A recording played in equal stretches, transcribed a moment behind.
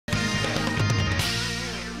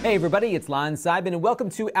Hey everybody, it's Lon Simon, and welcome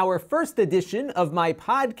to our first edition of my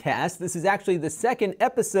podcast. This is actually the second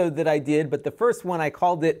episode that I did, but the first one I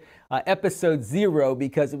called it episode 0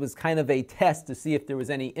 because it was kind of a test to see if there was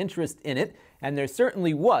any interest in it, and there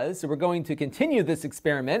certainly was. So we're going to continue this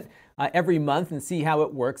experiment every month and see how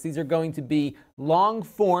it works. These are going to be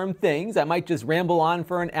long-form things. I might just ramble on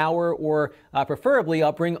for an hour, or preferably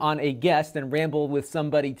I'll bring on a guest and ramble with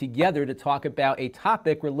somebody together to talk about a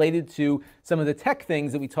topic related to some of the tech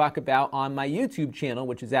things that we talk about on my YouTube channel,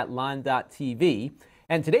 which is at Lon.TV.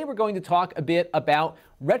 And today we're going to talk a bit about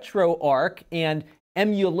Retroarch and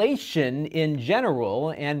emulation in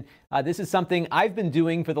general, and this is something I've been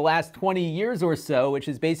doing for the last 20 years or so, which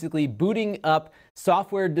is basically booting up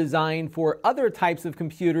software designed for other types of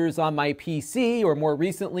computers on my PC, or more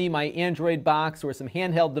recently my Android box or some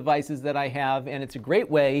handheld devices that I have, and it's a great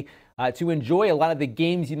way to enjoy a lot of the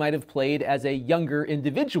games you might have played as a younger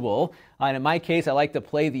individual. And in my case, I like to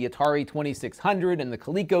play the Atari 2600 and the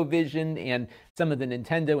ColecoVision and some of the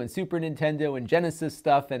Nintendo and Super Nintendo and Genesis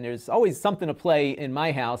stuff, and there's always something to play in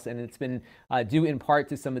my house, and it's been due in part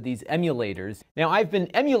to some of these emulators. Now, I've been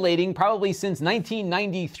emulating probably since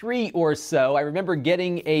 1993 or so. I remember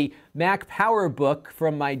getting a Mac PowerBook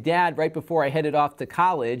from my dad right before I headed off to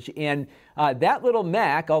college, and that little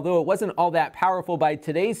Mac, although it wasn't all that powerful by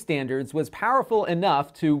today's standards, was powerful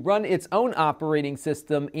enough to run its own operating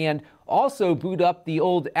system and also boot up the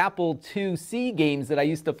old Apple IIc games that I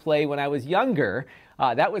used to play when I was younger.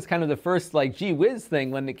 That was kind of the first, like, gee whiz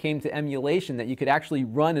thing when it came to emulation, that you could actually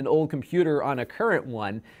run an old computer on a current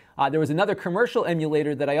one. There was another commercial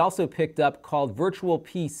emulator that I also picked up called Virtual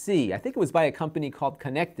PC. I think it was by a company called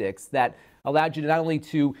Connectix, that allowed you to not only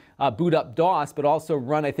to boot up DOS, but also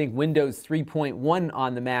run, I think, Windows 3.1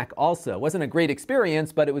 on the Mac also. It wasn't a great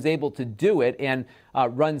experience, but it was able to do it and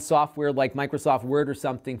run software like Microsoft Word or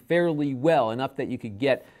something fairly well, enough that you could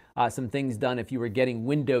get some things done if you were getting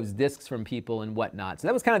Windows disks from people and whatnot. So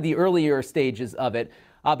that was kind of the earlier stages of it.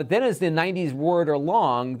 But then as the 90s roared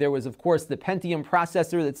along, there was, of course, the Pentium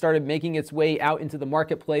processor that started making its way out into the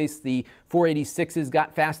marketplace. The 486s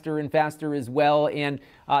got faster and faster as well, and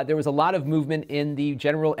there was a lot of movement in the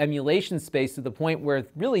general emulation space, to the point where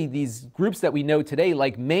really these groups that we know today,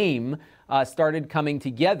 like MAME, started coming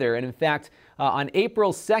together. And in fact, on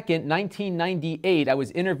April 2nd, 1998, I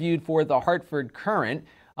was interviewed for the Hartford Courant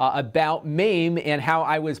about MAME and how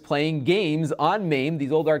I was playing games on MAME,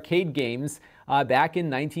 these old arcade games, back in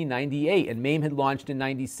 1998. And MAME had launched in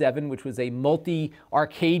 97, which was a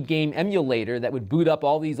multi-arcade game emulator that would boot up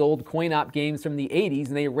all these old coin-op games from the 80s,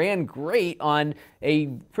 and they ran great on a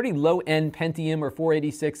pretty low-end Pentium or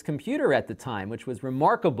 486 computer at the time, which was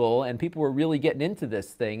remarkable, and people were really getting into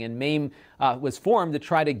this thing. And MAME was formed to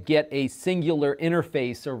try to get a singular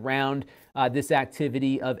interface around this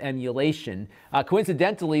activity of emulation.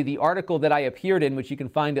 Coincidentally, the article that I appeared in, which you can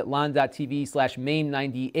find at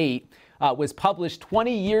lon.tv/MAME98, was published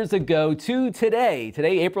 20 years ago to today.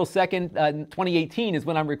 Today, April 2nd, 2018 is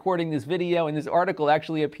when I'm recording this video, and this article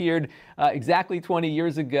actually appeared exactly 20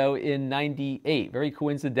 years ago in 98. Very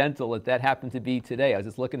coincidental that that happened to be today. I was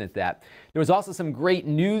just looking at that. There was also some great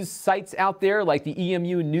news sites out there, like the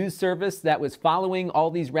EMU News Service, that was following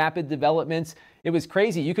all these rapid developments. It was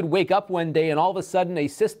crazy. You could wake up one day and all of a sudden a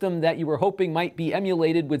system that you were hoping might be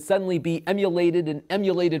emulated would suddenly be emulated, and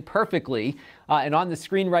emulated perfectly. And on the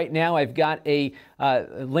screen right now, I've got a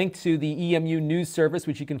link to the EMU News Service,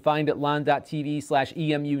 which you can find at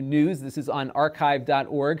lon.tv/EMU News. This is on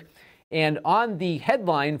archive.org. And on the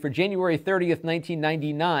headline for January 30th,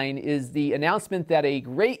 1999 is the announcement that a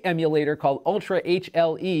great emulator called Ultra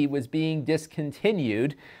HLE was being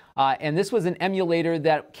discontinued. And this was an emulator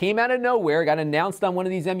that came out of nowhere, got announced on one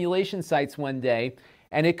of these emulation sites one day,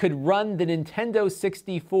 and it could run the Nintendo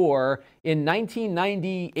 64 in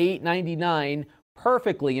 1998-99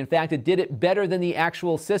 perfectly. In fact, it did it better than the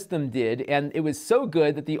actual system did, and it was so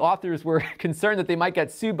good that the authors were concerned that they might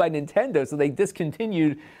get sued by Nintendo, so they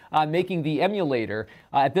discontinued making the emulator.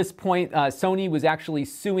 At this point, Sony was actually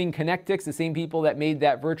suing Connectix, the same people that made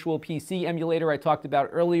that Virtual PC emulator I talked about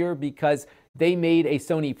earlier, because they made a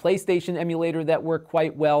Sony PlayStation emulator that worked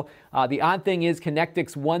quite well. The odd thing is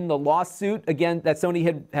Connectix won the lawsuit, again, that Sony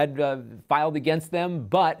had filed against them,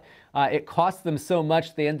 but it cost them so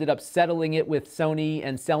much they ended up settling it with Sony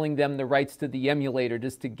and selling them the rights to the emulator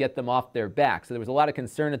just to get them off their back. So there was a lot of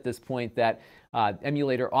concern at this point that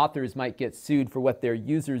emulator authors might get sued for what their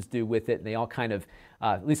users do with it, and they all kind of,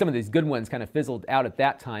 at least some of these good ones, kind of fizzled out at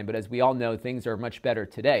that time. But as we all know, things are much better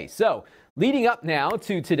today. So leading up now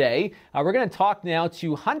to today, we're going to talk now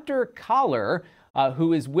to Hunter Koller,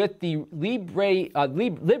 who is with the Libretro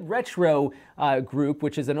group,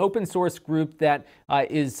 which is an open source group that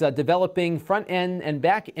is developing front-end and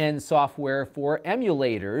back-end software for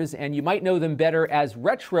emulators. And you might know them better as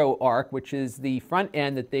Retroarch, which is the front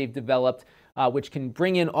end that they've developed, which can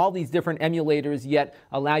bring in all these different emulators, yet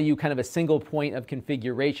allow you kind of a single point of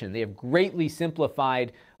configuration. They have greatly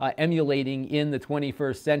simplified emulating in the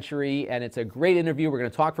 21st century, and it's a great interview. We're going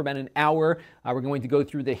to talk for about an hour. We're going to go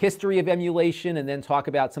through the history of emulation and then talk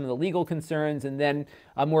about some of the legal concerns, and then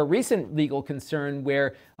a more recent legal concern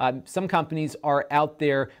where some companies are out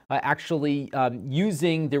there actually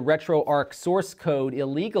using the Retroarch source code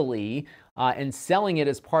illegally and selling it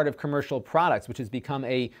as part of commercial products, which has become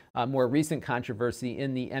a more recent controversy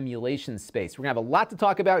in the emulation space. We're going to have a lot to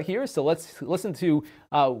talk about here, so let's listen to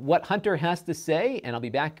what Hunter has to say, and I'll be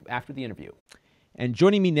back after the interview. And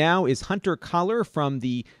joining me now is Hunter Koller from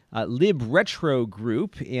the Libretro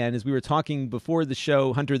group. And as we were talking before the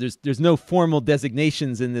show, Hunter, there's no formal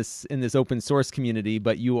designations in this open source community,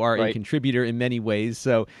 but you are a contributor in many ways.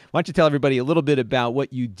 So why don't you tell everybody a little bit about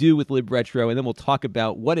what you do with Libretro, and then we'll talk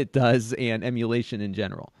about what it does and emulation in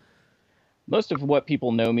general. Most of what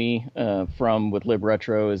people know me from with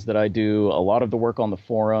Libretro is that I do a lot of the work on the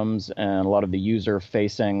forums and a lot of the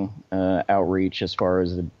user-facing outreach, as far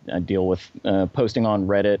as I deal with posting on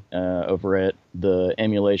Reddit over at the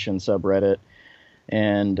emulation subreddit.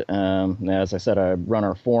 And as I said, I run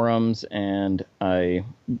our forums and I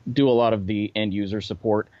do a lot of the end-user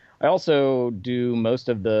support. I also do most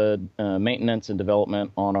of the maintenance and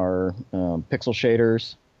development on our pixel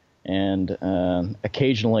shaders. And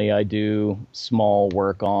occasionally I do small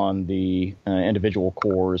work on the individual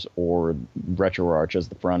cores or Retroarch as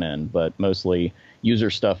the front end, but mostly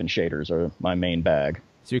user stuff and shaders are my main bag.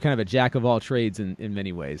 So you're kind of a jack of all trades in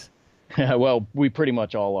many ways. Well, we pretty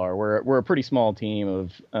much all are. We're a pretty small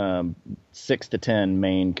team of 6 to 10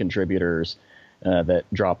 main contributors that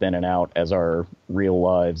drop in and out as our real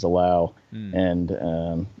lives allow.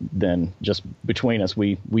 And then just between us,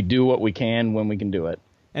 we do what we can when we can do it.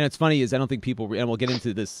 And it's funny is I don't think people, and we'll get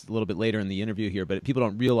into this a little bit later in the interview here, but people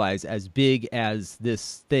don't realize as big as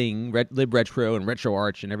this thing, Libretro and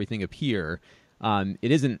Retroarch and everything appear, it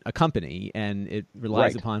isn't a company, and it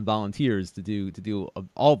relies upon volunteers to do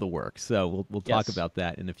all the work. So we'll talk about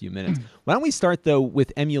that in a few minutes. Why don't we start though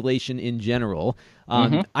with emulation in general?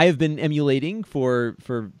 I have been emulating for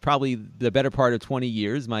probably the better part of 20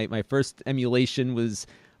 years. My first emulation was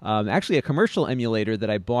actually a commercial emulator that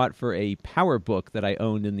I bought for a PowerBook that I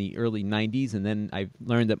owned in the early 90s, and then I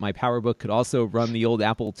learned that my PowerBook could also run the old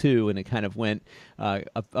Apple II, and it kind of went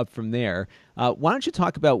up from there. Why don't you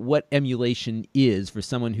talk about what emulation is for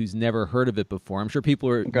someone who's never heard of it before? I'm sure people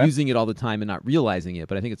are using it all the time and not realizing it,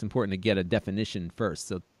 but I think it's important to get a definition first.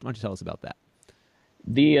 So why don't you tell us about that?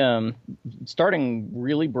 The starting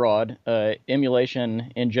really broad,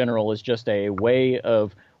 emulation in general is just a way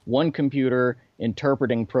of one computer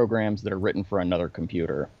interpreting programs that are written for another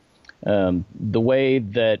computer. The way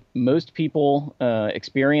that most people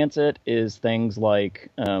experience it is things like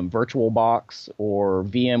VirtualBox or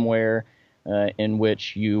VMware, in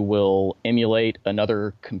which you will emulate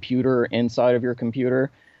another computer inside of your computer.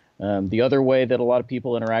 The other way that a lot of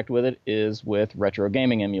people interact with it is with retro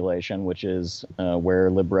gaming emulation, which is where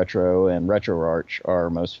Libretro and Retroarch are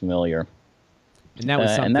most familiar. And that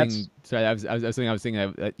was something. Sorry, I was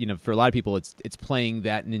thinking. You know, for a lot of people, it's playing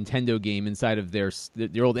that Nintendo game inside of their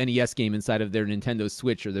old NES game inside of their Nintendo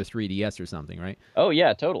Switch or their 3DS or something, right? Oh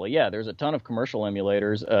yeah, totally. Yeah, there's a ton of commercial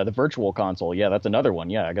emulators. The Virtual Console, yeah, that's another one.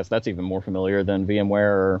 Yeah, I guess that's even more familiar than VMware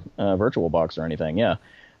or VirtualBox or anything. Yeah,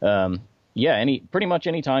 yeah. Pretty much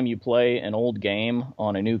any time you play an old game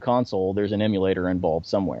on a new console, there's an emulator involved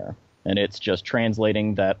somewhere, and it's just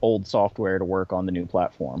translating that old software to work on the new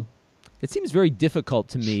platform. It seems very difficult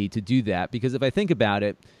to me to do that because if I think about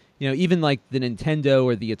it, you know, even like the Nintendo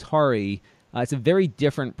or the Atari, it's a very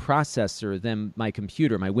different processor than my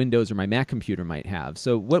computer, my Windows or my Mac computer might have.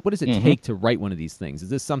 So what does it take to write one of these things? Is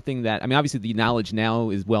this something that, I mean, obviously the knowledge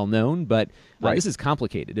now is well known, but this is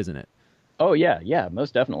complicated, isn't it? Oh, yeah,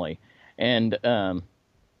 most definitely. And a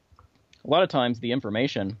lot of times the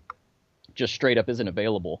information just straight up isn't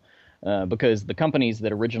available. Because the companies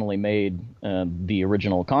that originally made the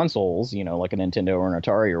original consoles, you know, like a Nintendo or an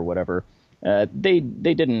Atari or whatever, they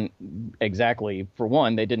didn't exactly, for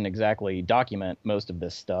one, they didn't exactly document most of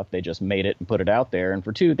this stuff. They just made it and put it out there. And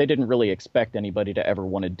for two, they didn't really expect anybody to ever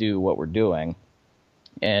want to do what we're doing.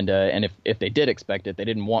 And if they did expect it, they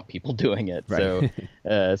didn't want people doing it. Right.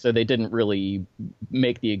 So they didn't really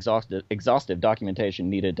make the exhaustive documentation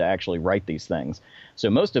needed to actually write these things. So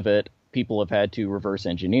most of it, people have had to reverse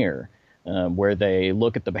engineer. where they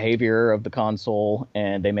look at the behavior of the console,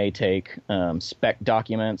 and they may take spec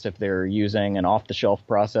documents if they're using an off-the-shelf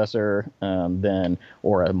processor,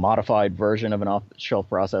 or a modified version of an off-the-shelf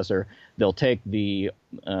processor. They'll take the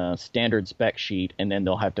standard spec sheet, and then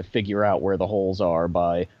they'll have to figure out where the holes are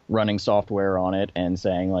by running software on it and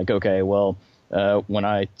saying, like, okay, well, when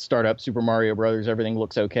I start up Super Mario Brothers, everything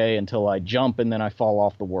looks okay until I jump and then I fall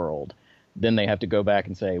off the world. Then they have to go back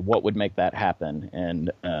and say, what would make that happen,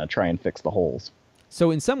 and try and fix the holes.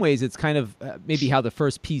 So in some ways, it's kind of maybe how the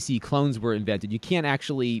first PC clones were invented. You can't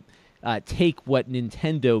actually take what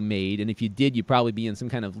Nintendo made, and if you did, you'd probably be in some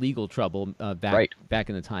kind of legal trouble back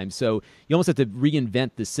in the time. So you almost have to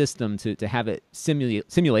reinvent the system to have it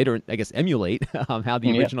simulate, or I guess emulate how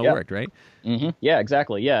the original worked, right? Mm-hmm. Yeah,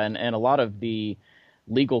 exactly. Yeah, and a lot of the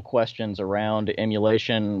legal questions around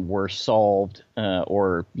emulation were solved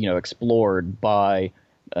or explored by,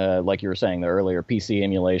 like you were saying, the earlier PC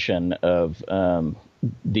emulation of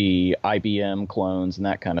the IBM clones and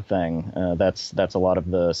that kind of thing. That's a lot of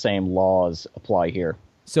the same laws apply here.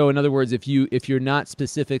 So in other words, if you're not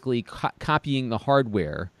specifically copying the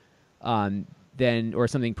hardware, then, or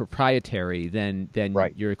something proprietary, then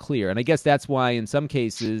right. You're clear. And I guess that's why in some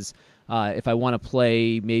cases, if I want to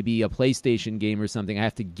play maybe a PlayStation game or something, I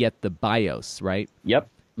have to get the BIOS, right? Yep.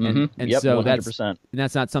 And yep, so 100%.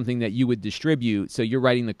 that's not something that you would distribute. So you're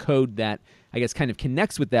writing the code that, I guess, kind of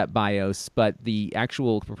connects with that BIOS, but the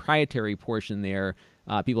actual proprietary portion there,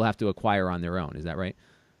 people have to acquire on their own. Is that right?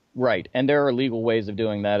 Right. And there are legal ways of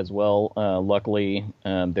doing that as well. Luckily,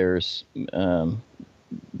 there's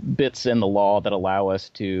bits in the law that allow us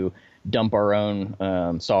to dump our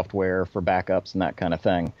own software for backups and that kind of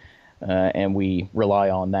thing. And we rely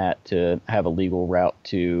on that to have a legal route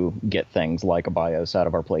to get things like a BIOS out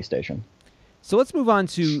of our PlayStation. So let's move on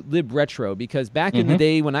to Libretro, because back in the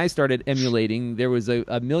day when I started emulating, there was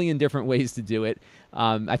a million different ways to do it.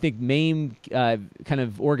 I think MAME kind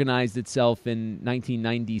of organized itself in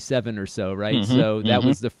 1997 or so, right? So that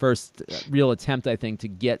was the first real attempt, I think, to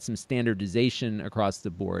get some standardization across the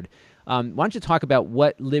board. Why don't you talk about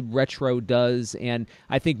what Libretro does? And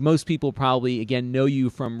I think most people probably, again, know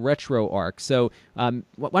you from Retroarch. So why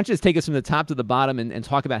don't you just take us from the top to the bottom and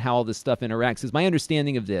talk about how all this stuff interacts? Because my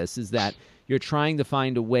understanding of this is that you're trying to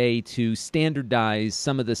find a way to standardize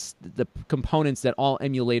some of the components that all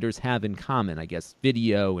emulators have in common, I guess,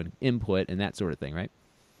 video and input and that sort of thing, right?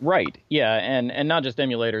 Right. Yeah, and not just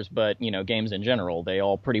emulators, but games in general. They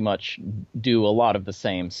all pretty much do a lot of the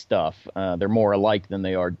same stuff. They're more alike than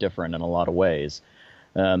they are different in a lot of ways.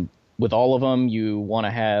 With all of them, you want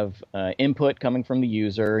to have input coming from the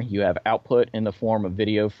user. You have output in the form of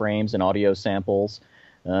video frames and audio samples.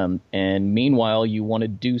 And meanwhile, you want to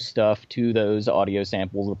do stuff to those audio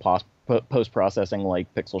samples, the post-processing,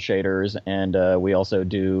 like pixel shaders, and we also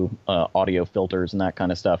do audio filters and that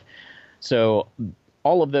kind of stuff. So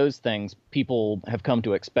all of those things people have come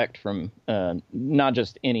to expect from not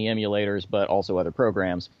just any emulators, but also other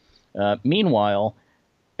programs. Meanwhile,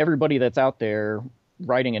 everybody that's out there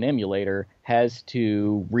writing an emulator has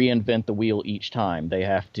to reinvent the wheel each time. They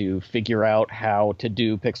have to figure out how to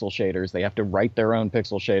do pixel shaders. They have to write their own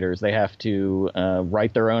pixel shaders. They have to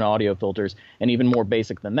write their own audio filters. And even more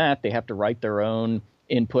basic than that, they have to write their own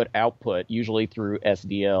input-output, usually through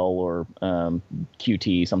SDL or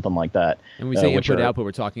Qt, something like that. And when we say input-output,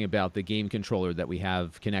 we're talking about the game controller that we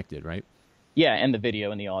have connected, right? Yeah, and the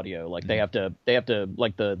video and the audio. Like they have to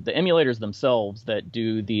like the emulators themselves that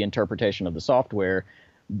do the interpretation of the software,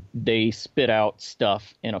 they spit out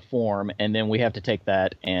stuff in a form, and then we have to take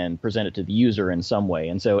that and present it to the user in some way.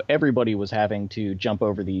 And so everybody was having to jump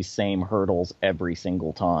over these same hurdles every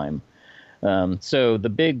single time. So the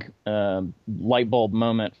big light bulb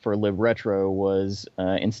moment for Libretro was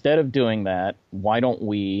instead of doing that, why don't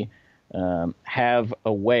we have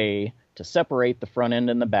a way to separate the front end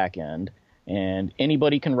and the back end? And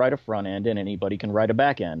anybody can write a front end and anybody can write a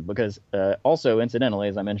back end, because also, incidentally,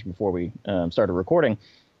 as I mentioned before we started recording,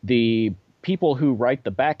 the people who write the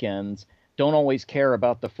back ends don't always care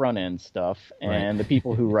about the front end stuff, and the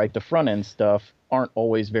people who write the front end stuff aren't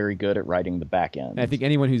always very good at writing the back end. I think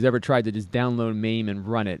anyone who's ever tried to just download MAME and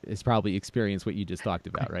run it has probably experienced what you just talked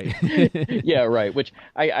about, right? Yeah, right. Which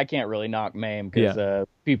I can't really knock MAME because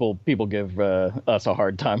people give us a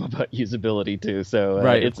hard time about usability too. So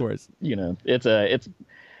of course,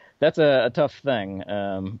 that's a tough thing.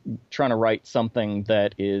 Trying to write something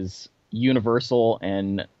that is universal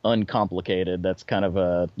and uncomplicated. That's kind of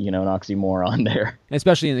a, an oxymoron there.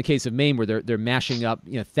 Especially in the case of MAME, where they're mashing up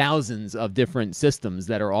thousands of different systems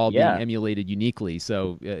that are all being emulated uniquely.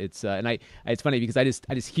 So it's it's funny because I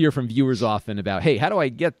just hear from viewers often about, hey, how do I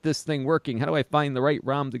get this thing working? How do I find the right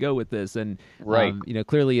ROM to go with this? And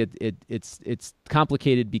clearly it's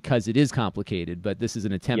complicated because it is complicated, but this is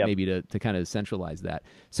an attempt maybe to kind of centralize that.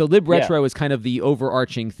 So Libretro is kind of the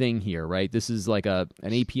overarching thing here, right? This is like an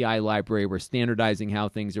API library. We're standardizing how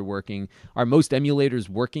things are working. Are most emulators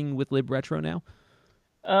working with Libretro now?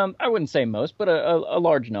 I wouldn't say most, but a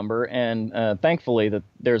large number, and thankfully that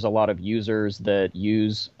there's a lot of users that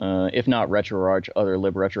use, if not Retroarch, other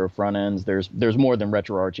Libretro front ends. There's more than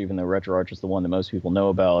Retroarch, even though Retroarch is the one that most people know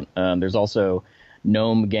about. There's also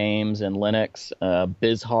GNOME games and Linux.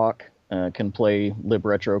 BizHawk can play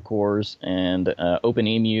Libretro cores, and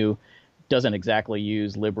OpenEmu doesn't exactly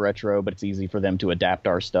use Libretro, but it's easy for them to adapt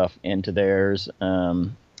our stuff into theirs.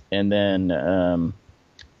 And then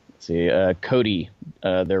Kodi,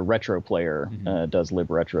 their retro player, does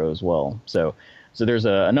Libretro as well. So there's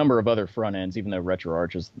a number of other front ends, even though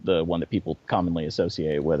Retroarch is the one that people commonly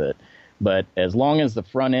associate with it. But as long as the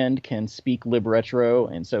front end can speak Libretro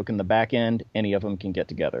and so can the back end, any of them can get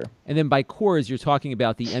together. And then by cores, you're talking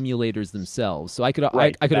about the emulators themselves. So I could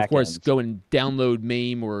of course go and download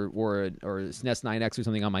MAME or SNES 9X or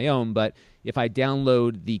something on my own. But if I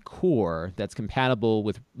download the core that's compatible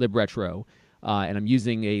with Libretro, and I'm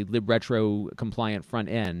using a Libretro compliant front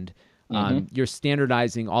end, you're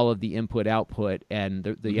standardizing all of the input-output, and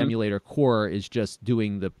the emulator core is just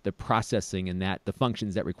doing the processing and the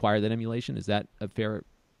functions that require that emulation. Is that a fair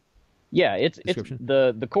description?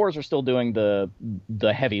 The cores are still doing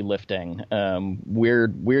the heavy lifting.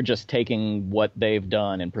 We're just taking what they've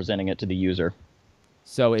done and presenting it to the user.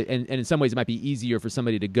 So, and in some ways, it might be easier for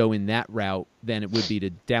somebody to go in that route than it would be to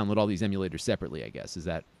download all these emulators separately, I guess. Is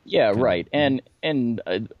that? Yeah, right. And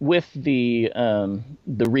with the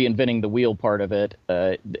reinventing the wheel part of it,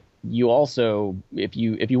 you also, if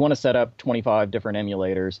you want to set up 25 different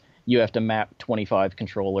emulators, you have to map 25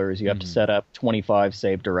 controllers. You have to set up 25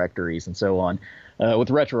 saved directories and so on. With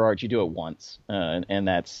Retroarch, you do it once, and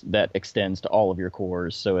that extends to all of your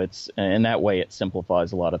cores. So in that way, it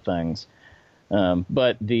simplifies a lot of things.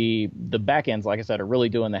 But the backends, like I said, are really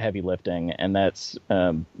doing the heavy lifting, and that's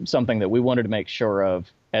something that we wanted to make sure of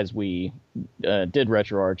as we did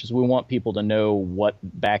Retroarch. Is we want people to know what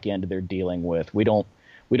backend they're dealing with. We don't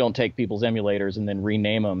take people's emulators and then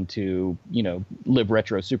rename them to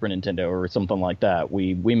Libretro Super Nintendo or something like that.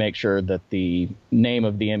 We make sure that the name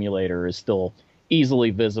of the emulator is still easily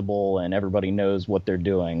visible and everybody knows what they're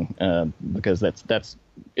doing, because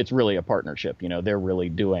it's really a partnership.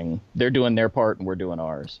 They're doing their part and we're doing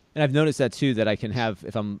ours. And I've noticed that too, that I can have,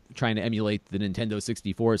 if I'm trying to emulate the Nintendo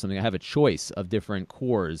 64 or something, I have a choice of different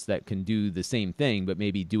cores that can do the same thing, but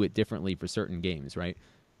maybe do it differently for certain games, right?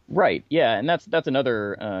 Right. Yeah, and that's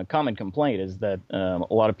another common complaint is that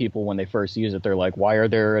a lot of people, when they first use it, they're like, "Why are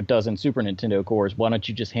there a dozen Super Nintendo cores? Why don't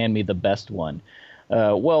you just hand me the best one?"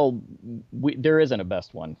 There isn't a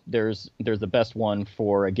best one. There's the best one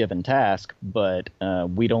for a given task, but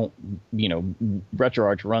we don't.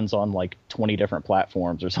 Retroarch runs on like 20 different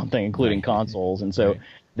platforms or something, including consoles, and so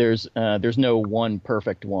there's no one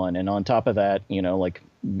perfect one. And on top of that, like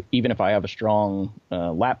even if I have a strong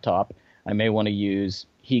laptop, I may want to use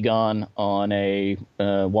Hegon on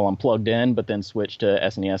while I'm plugged in, but then switch to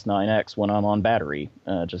SNES 9X when I'm on battery,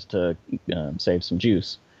 just to save some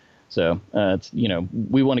juice. So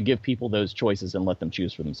we want to give people those choices and let them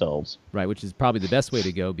choose for themselves. Right, which is probably the best way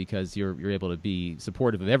to go, because you're able to be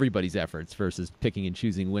supportive of everybody's efforts versus picking and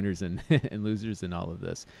choosing winners and and losers in all of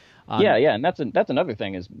this. Yeah, and that's another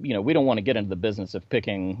thing is we don't want to get into the business of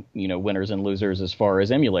picking winners and losers as far as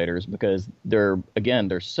emulators, because they're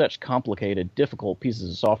such complicated, difficult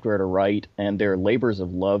pieces of software to write, and they're labors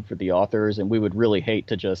of love for the authors, and we would really hate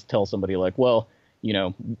to just tell somebody like, well,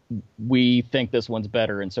 we think this one's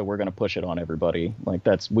better, and so we're going to push it on everybody. Like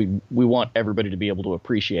we want everybody to be able to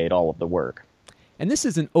appreciate all of the work. And this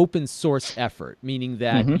is an open source effort, meaning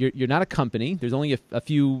that you're not a company. There's only a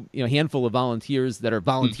few, handful of volunteers that are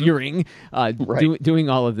volunteering, doing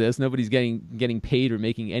all of this. Nobody's getting paid or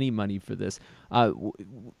making any money for this. How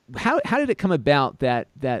did it come about that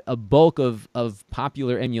a bulk of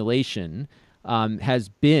popular emulation has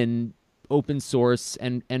been open source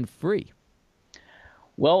and free?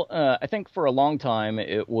 Well, I think for a long time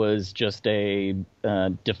it was just a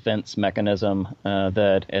defense mechanism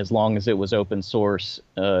that as long as it was open source,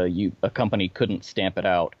 a company couldn't stamp it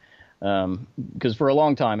out. Because for a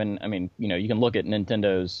long time, and I mean, you can look at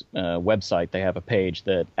Nintendo's website. They have a page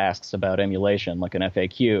that asks about emulation, like an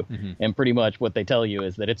FAQ, and pretty much what they tell you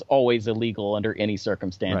is that it's always illegal under any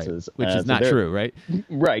circumstances. Right. Which is not true, right?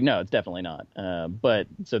 Right. No, it's definitely not. But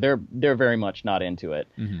so they're very much not into it,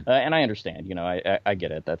 and I understand. I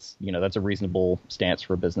get it. That's that's a reasonable stance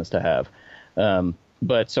for a business to have.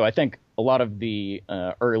 But so I think a lot of the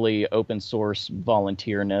early open source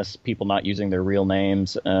volunteerness, people not using their real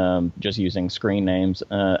names, just using screen names,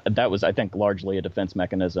 that was, I think, largely a defense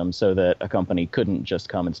mechanism so that a company couldn't just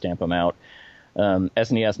come and stamp them out.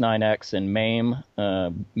 SNES 9X and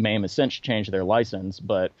MAME has since changed their license,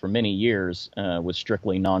 but for many years was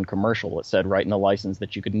strictly non-commercial. It said right in the license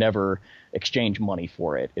that you could never exchange money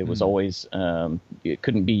for it. It was always it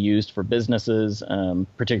couldn't be used for businesses.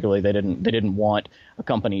 Particularly, they didn't want a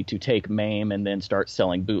company to take MAME and then start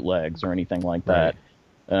selling bootlegs or anything like that.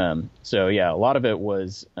 So yeah, a lot of it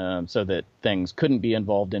was so that things couldn't be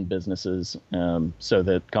involved in businesses, so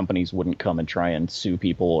that companies wouldn't come and try and sue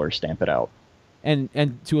people or stamp it out.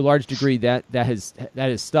 And to a large degree, that has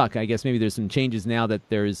stuck. I guess maybe there's some changes now that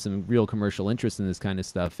there is some real commercial interest in this kind of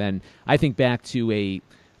stuff. And I think back to an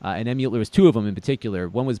emulator. There was two of them in particular.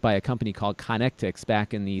 One was by a company called Connectix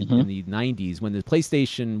back in the 90s when the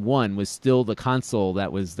PlayStation 1 was still the console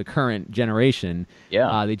that was the current generation.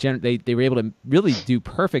 Yeah. They were able to really do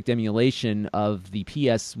perfect emulation of the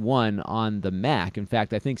PS1 on the Mac. In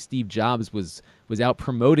fact, I think Steve Jobs was out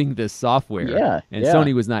promoting this software. And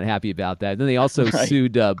Sony was not happy about that. Then they also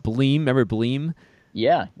sued Bleem. Remember Bleem?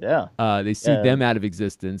 Yeah. They sued them out of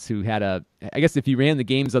existence, who had I guess if you ran the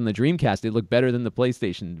games on the Dreamcast, they looked better than the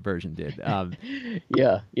PlayStation version did. And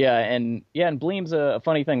Bleem's a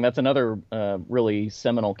funny thing. That's another really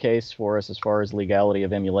seminal case for us as far as legality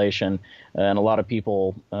of emulation. And a lot of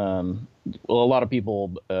people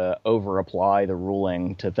over apply the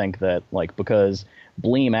ruling to think that, like, because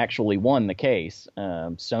Bleem actually won the case,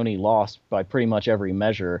 Sony lost by pretty much every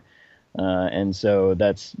measure. And so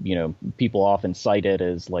that's, people often cite it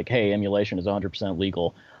as like, hey, emulation is 100%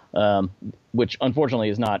 legal, which unfortunately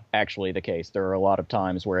is not actually the case. There are a lot of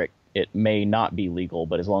times where it may not be legal,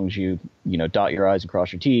 but as long as you dot your I's and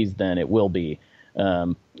cross your T's, then it will be.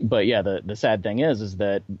 But yeah, the sad thing is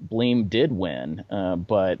that Bleem did win,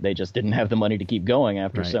 but they just didn't have the money to keep going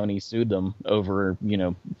after Sony sued them over,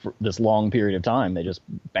 for this long period of time. They just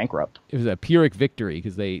bankrupt. It was a Pyrrhic victory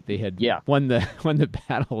because they had won the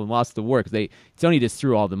battle and lost the war because Sony just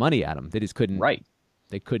threw all the money at them. They just couldn't.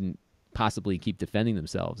 They couldn't possibly keep defending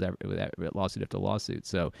themselves with lawsuit after lawsuit.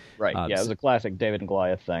 So it was a classic David and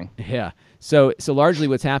Goliath thing. Yeah. So largely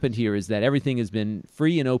what's happened here is that everything has been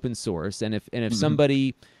free and open source, and if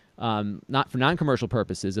somebody not for non-commercial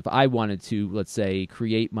purposes, if I wanted to, let's say,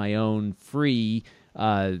 create my own free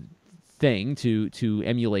thing to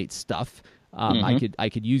emulate stuff, I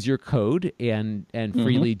could use your code and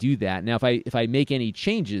freely do that. Now, if I make any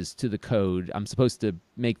changes to the code, I'm supposed to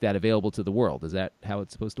make that available to the world. Is that how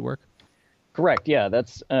it's supposed to work? Correct. Yeah,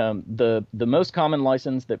 that's the most common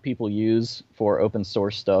license that people use for open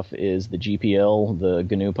source stuff is the GPL, the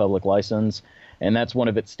GNU Public License, and that's one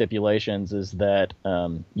of its stipulations is that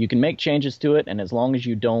you can make changes to it, and as long as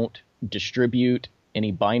you don't distribute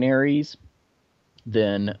any binaries,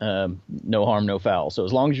 then no harm, no foul. So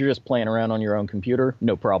as long as you're just playing around on your own computer,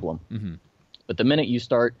 no problem. But the minute you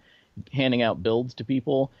start handing out builds to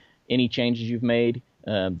people, any changes you've made,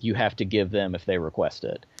 you have to give them if they request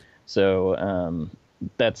it. So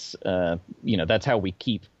that's how we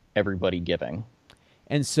keep everybody giving.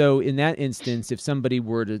 And so in that instance, if somebody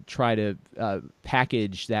were to try to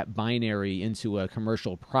package that binary into a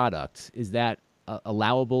commercial product, is that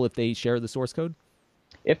allowable if they share the source code?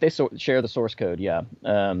 If they share the source code, yeah.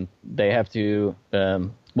 They have to,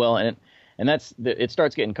 and it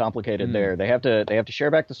starts getting complicated there. They have to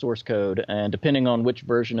share back the source code, and depending on which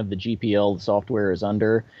version of the GPL the software is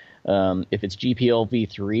under, if it's GPL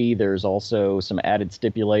v3, there's also some added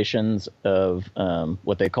stipulations of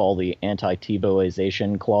what they call the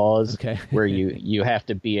anti-TiVoization clause, where you have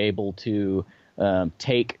to be able to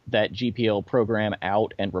take that GPL program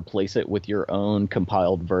out and replace it with your own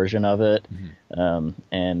compiled version of it.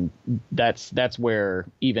 And that's where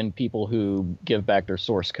even people who give back their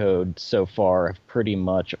source code so far have pretty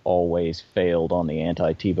much always failed on the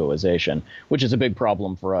anti-TiVoization, which is a big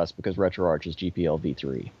problem for us because Retroarch is GPL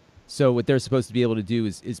v3. So what they're supposed to be able to do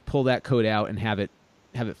is pull that code out and have it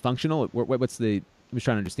functional. I'm just trying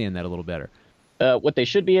to understand that a little better. What they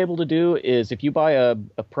should be able to do is if you buy a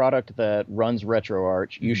product that runs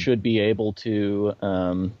RetroArch, you should be able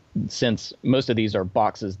to, since most of these are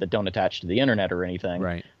boxes that don't attach to the internet or anything,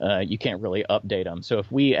 Right. You can't really update them. So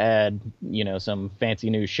if we add, some fancy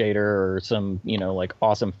new shader or some, like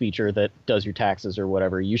awesome feature that does your taxes or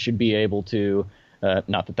whatever, you should be able to,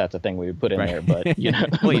 not that that's a thing we would put in there, but,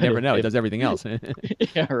 well, you never know. It does everything else.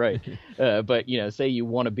 Yeah, right. But, say you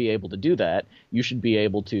want to be able to do that, you should be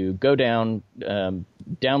able to go down,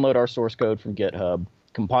 download our source code from GitHub,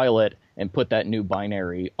 compile it, and put that new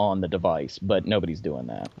binary on the device. But nobody's doing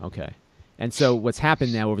that. Okay. And so what's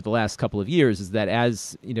happened now over the last couple of years is that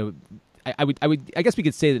as, I guess we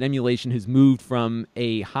could say that emulation has moved from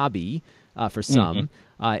a hobby for some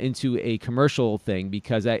into a commercial thing,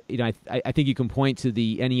 because I think you can point to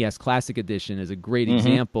the NES Classic Edition as a great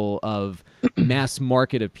example of mass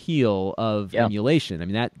market appeal of emulation. I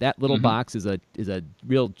mean, that little box is a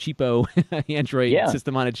real cheapo Android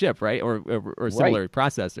system on a chip, right, or similar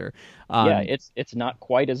processor. It's not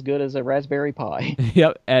quite as good as a Raspberry Pi.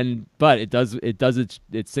 Yep, but it does its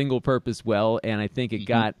single purpose well, and I think it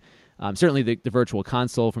got. Certainly, the Virtual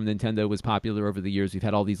Console from Nintendo was popular over the years. We've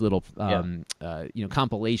had all these little,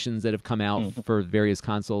 compilations that have come out for various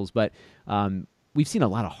consoles. But we've seen a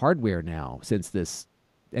lot of hardware now since this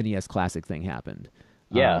NES Classic thing happened.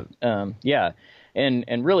 And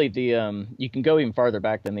really, you can go even farther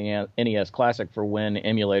back than the NES Classic for when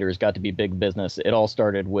emulators got to be big business. It all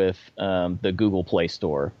started with the Google Play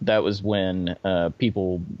Store. That was when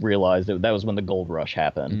people realized that was when the gold rush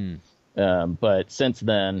happened. But since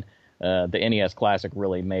then, the NES Classic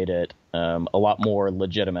really made it a lot more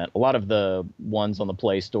legitimate. A lot of the ones on the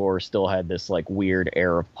Play Store still had this like weird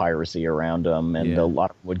air of piracy around them, and a lot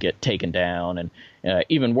of them would get taken down. And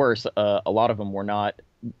even worse, a lot of them were not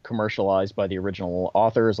commercialized by the original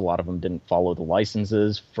authors. A lot of them didn't follow the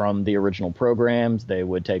licenses from the original programs. They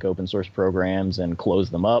would take open source programs and close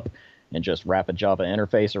them up and just wrap a Java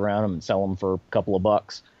interface around them and sell them for a couple of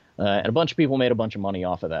bucks. And a bunch of people made a bunch of money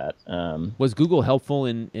off of that. Was Google helpful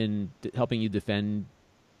in helping you defend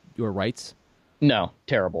your rights? No,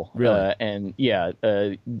 terrible. Really?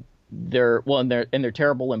 They're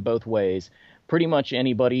terrible in both ways. Pretty much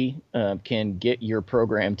anybody can get your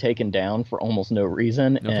program taken down for almost no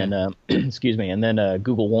reason, and excuse me, and then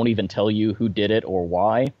Google won't even tell you who did it or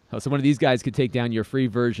why. Oh, so one of these guys could take down your free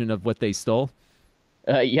version of what they stole?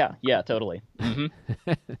 Yeah, totally.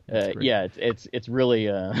 It's really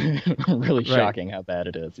really shocking how bad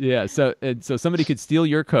it is. Yeah, so somebody could steal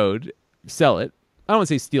your code, sell it. I don't want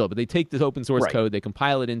to say steal it, but they take this open source code, they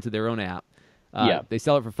compile it into their own app. They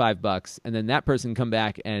sell it for $5, and then that person come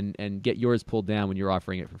back and get yours pulled down when you're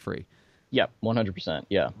offering it for free. Yep, 100%.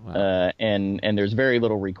 Yeah, wow. And there's very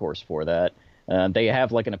little recourse for that. They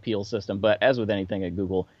have like an appeal system, but as with anything at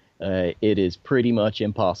Google, it is pretty much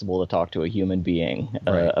impossible to talk to a human being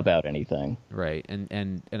about anything. Right,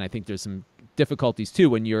 and I think there's some difficulties too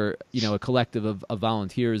when you're a collective of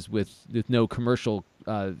volunteers with no commercial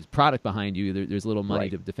product behind you. There's little money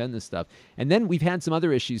to defend this stuff. And then we've had some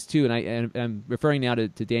other issues too, and I'm referring now to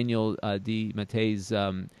Daniel D. Matei's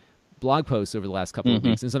blog posts over the last couple of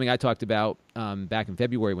weeks, and something I talked about back in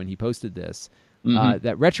February when he posted this,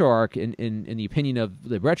 that RetroArch, in the opinion of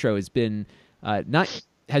Libretro, has been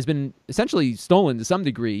essentially stolen to some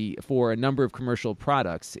degree for a number of commercial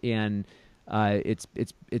products, and it's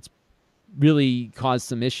really caused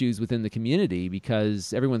some issues within the community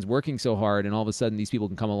because everyone's working so hard, and all of a sudden these people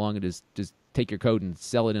can come along and just take your code and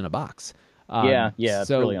sell it in a box. It's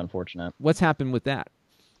really unfortunate. What's happened with that?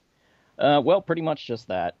 Well, pretty much just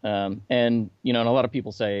that. And and a lot of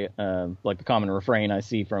people say, like the common refrain I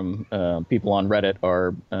see from people on Reddit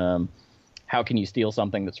are, how can you steal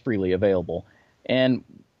something that's freely available? And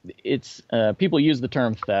it's people use the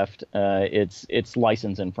term theft. It's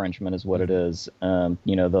license infringement is what it is.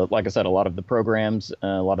 Like I said, a lot of the programs,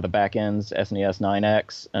 a lot of the backends, SNES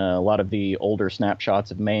 9X, a lot of the older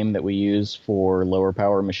snapshots of MAME that we use for lower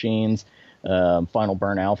power machines, Final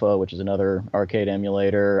Burn Alpha, which is another arcade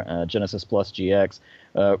emulator, Genesis Plus GX,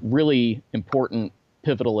 really important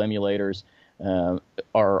pivotal emulators.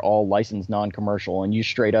 Are all licensed non-commercial, and you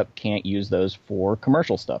straight up can't use those for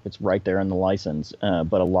commercial stuff. It's right there in the license,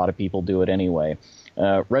 but a lot of people do it anyway.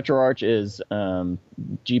 RetroArch is GPL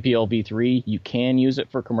v3. You can use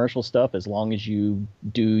it for commercial stuff as long as you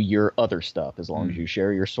do your other stuff, as long as you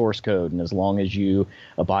share your source code, and as long as you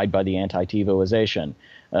abide by the anti-TiVoization.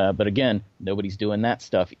 But again, nobody's doing that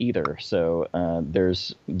stuff either. So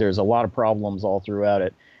there's a lot of problems all throughout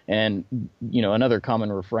it. And, another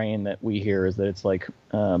common refrain that we hear is that it's like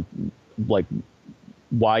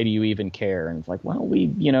why do you even care? And it's like, well,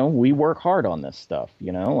 we work hard on this stuff,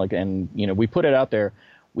 like, and, we put it out there.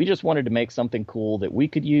 We just wanted to make something cool that we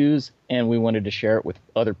could use, and we wanted to share it with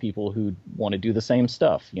other people who want to do the same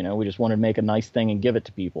stuff. We just wanted to make a nice thing and give it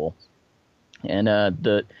to people. And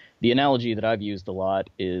the analogy that I've used a lot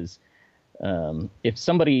is, if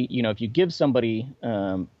somebody, if you give somebody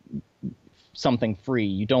something free,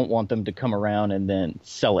 you don't want them to come around and then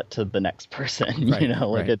sell it to the next person. Right,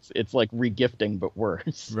 like right. it's like regifting but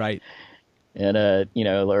worse. Right. And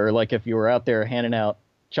or like if you were out there handing out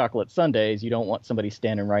chocolate sundaes, you don't want somebody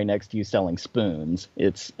standing right next to you selling spoons.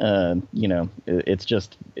 It's it's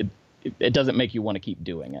just it doesn't make you want to keep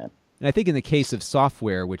doing it. And I think in the case of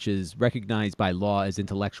software, which is recognized by law as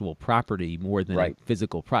intellectual property more than Right. a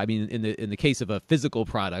physical product. I mean, in the case of a physical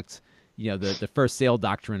product, the first sale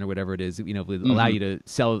doctrine or whatever it is, would allow you to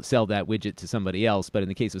sell that widget to somebody else. But in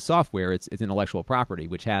the case of software, it's intellectual property,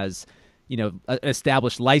 which has an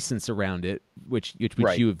established license around it, which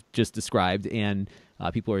Right. you have just described, and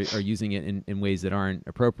people are using it in ways that aren't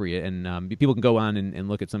appropriate. And people can go on and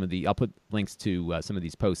look at some of the. I'll put links to some of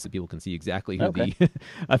these posts so people can see exactly who Okay. the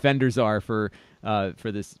offenders are for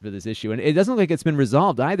this issue. And it doesn't look like it's been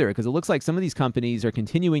resolved either, because it looks like some of these companies are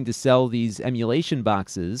continuing to sell these emulation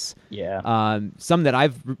boxes. Yeah. Some that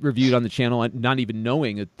I've reviewed on the channel, not even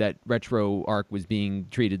knowing that Retroarch was being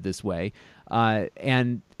treated this way.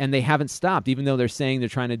 And they haven't stopped, even though they're saying they're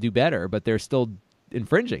trying to do better, but they're still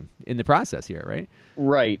infringing in the process here, right?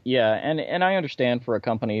 Right. Yeah. And I understand for a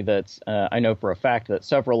company that's, I know for a fact that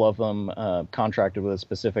several of them contracted with a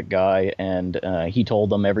specific guy, and he told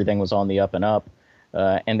them everything was on the up and up,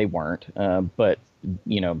 and they weren't. But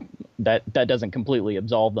that doesn't completely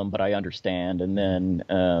absolve them, but I understand. And then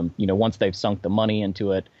once they've sunk the money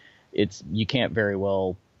into it, you can't very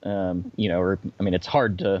well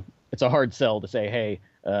it's a hard sell to say, hey,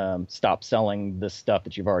 stop selling this stuff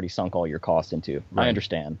that you've already sunk all your costs into. Right. I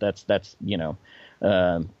understand. That's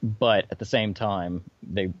but at the same time,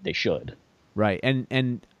 they should. Right.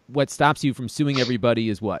 And what stops you from suing everybody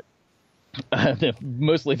is what?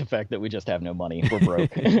 Mostly the fact that we just have no money. We're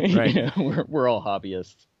broke. Right. We're all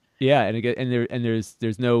hobbyists. Yeah, and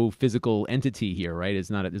there's no physical entity here, right?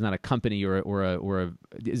 There's not a company or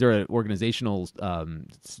is there an organizational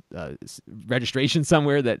registration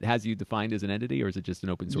somewhere that has you defined as an entity, or is it just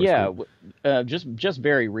an open source? Yeah, just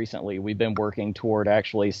very recently we've been working toward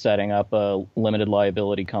actually setting up a limited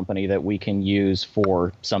liability company that we can use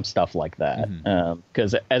for some stuff like that.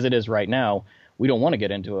 Because as it is right now, we don't want to get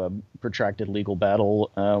into a protracted legal battle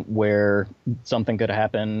where something could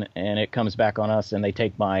happen and it comes back on us and they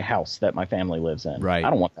take my house that my family lives in. Right. I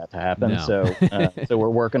don't want that to happen. No. So we're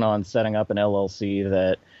working on setting up an LLC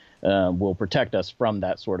that will protect us from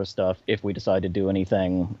that sort of stuff if we decide to do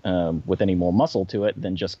anything with any more muscle to it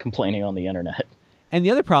than just complaining on the internet. And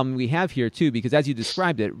the other problem we have here too, because as you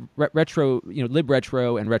described it, Libretro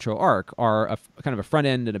and Retroarch are kind of a front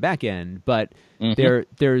end and a back end, but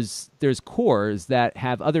there's cores that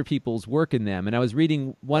have other people's work in them. And I was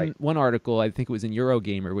reading one article, I think it was in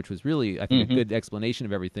Eurogamer, which was really, I think, a good explanation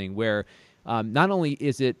of everything, where not only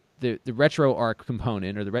is it the Retroarch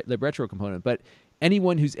component or the Libretro component, but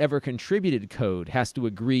anyone who's ever contributed code has to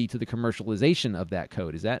agree to the commercialization of that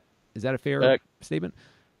code. Is that a fair statement?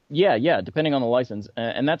 Yeah, depending on the license,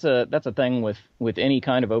 and that's a thing with any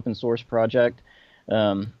kind of open source project.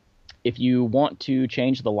 If you want to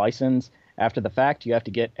change the license after the fact, you have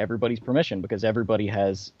to get everybody's permission because everybody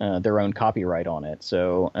has their own copyright on it.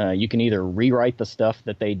 So you can either rewrite the stuff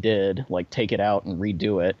that they did, like take it out and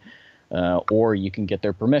redo it, or you can get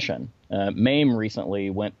their permission. MAME recently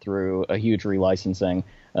went through a huge relicensing,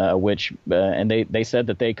 and they said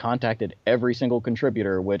that they contacted every single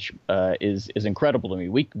contributor, which is incredible to me.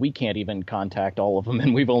 We can't even contact all of them,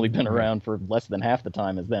 and we've only been around for less than half the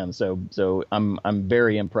time as them. So I'm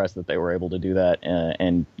very impressed that they were able to do that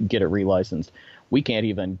and get it relicensed. We can't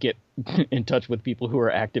even get in touch with people who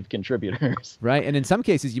are active contributors. Right, and in some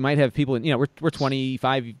cases, you might have people. We're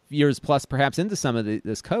 25 years plus, perhaps, into some of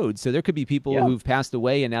this code. So there could be people who've passed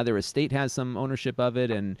away, and now their estate has some ownership of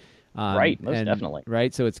it, and right, most definitely.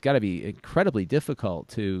 Right, so it's got to be incredibly difficult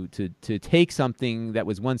to take something that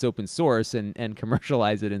was once open source and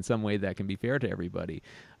commercialize it in some way that can be fair to everybody.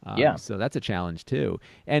 So that's a challenge too.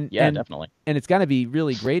 And definitely. And it's got to be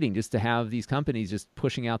really grating just to have these companies just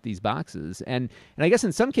pushing out these boxes. And I guess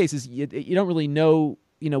in some cases you don't really know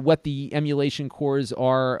what the emulation cores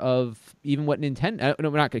are of even what Nintendo. We're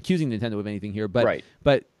not accusing Nintendo of anything here, but right.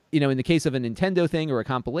 but in the case of a Nintendo thing or a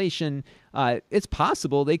compilation, it's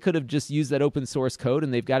possible they could have just used that open source code,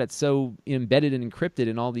 and they've got it so embedded and encrypted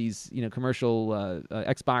in all these, commercial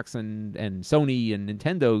Xbox and Sony and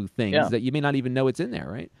Nintendo things that you may not even know it's in there,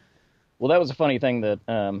 right? Well, that was a funny thing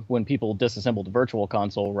that when people disassembled the Virtual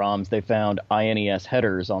Console ROMs, they found INES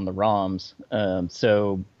headers on the ROMs.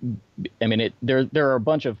 So, I mean, there are a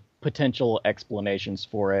bunch of potential explanations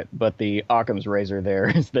for it, but the Occam's razor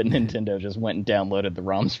there is that Nintendo just went and downloaded the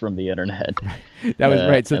ROMs from the internet. That was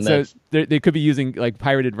right. So they could be using like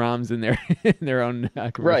pirated ROMs in their own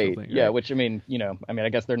commercial thing. Right. Yeah. Which I mean, I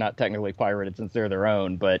guess they're not technically pirated since they're their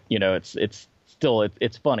own, but it's still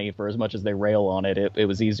it's funny. For as much as they rail on it, it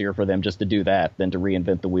was easier for them just to do that than to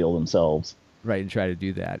reinvent the wheel themselves. Right, and try to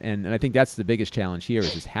do that, and I think that's the biggest challenge here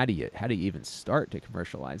is just how do you even start to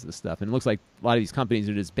commercialize this stuff? And it looks like a lot of these companies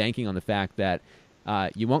are just banking on the fact that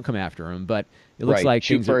you won't come after them, but it looks like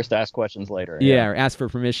shoot first, ask questions later. Yeah, or ask for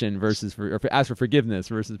permission or ask for forgiveness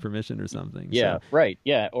versus permission or something. Yeah, so. Right.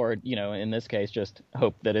 Yeah, or in this case, just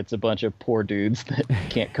hope that it's a bunch of poor dudes that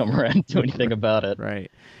can't come around and do anything about it.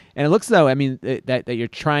 Right. And it looks though, I mean, that you're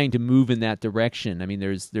trying to move in that direction. I mean,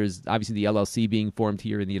 there's obviously the LLC being formed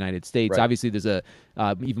here in the United States. Right. Obviously, there's a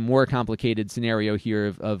even more complicated scenario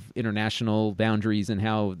here of international boundaries and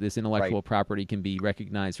how this intellectual property can be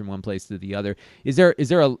recognized from one place to the other. Is there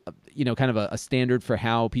a kind of a standard for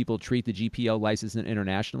how people treat the GPL license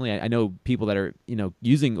internationally? I know people that are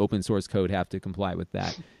using open source code have to comply with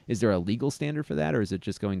that. Is there a legal standard for that, or is it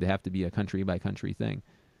just going to have to be a country by country thing?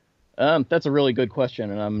 That's a really good question,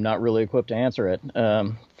 and I'm not really equipped to answer it.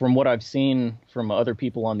 From what I've seen from other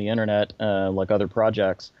people on the internet, like other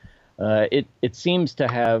projects, it seems to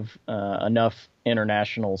have enough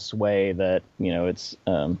international sway that it's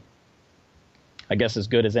I guess as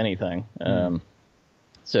good as anything.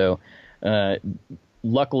 So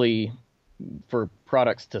luckily for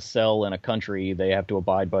products to sell in a country, they have to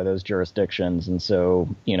abide by those jurisdictions, and so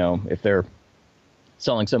if they're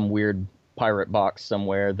selling some weird pirate box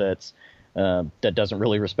somewhere that doesn't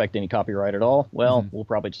really respect any copyright at all, well, we'll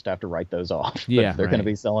probably just have to write those off. Yeah, if they're going to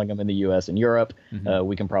be selling them in the U.S. and Europe,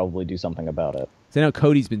 we can probably do something about it. So I know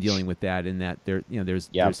Cody's been dealing with that in that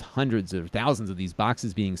there's hundreds of thousands of these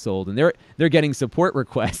boxes being sold, and they're getting support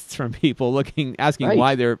requests from people asking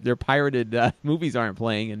why their pirated movies aren't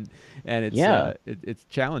playing, and it's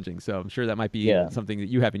challenging. So I'm sure that might be something that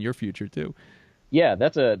you have in your future too. Yeah,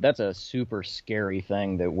 that's a super scary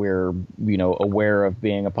thing that we're aware of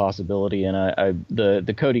being a possibility, and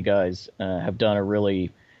the Kodi guys have done a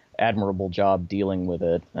really admirable job dealing with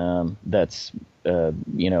it. That's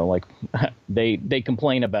like they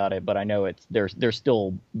complain about it, but I know they're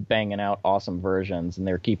still banging out awesome versions, and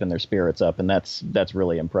they're keeping their spirits up, and that's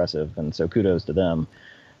really impressive. And so kudos to them.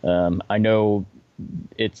 I know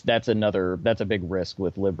that's a big risk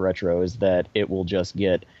with Libretro, is that it will just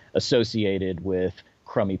get associated with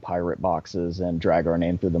crummy pirate boxes and drag our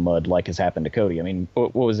name through the mud, like has happened to Kodi. I mean,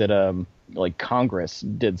 what was it? Like Congress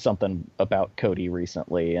did something about Kodi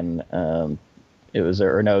recently, and it was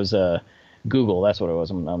Google. That's what it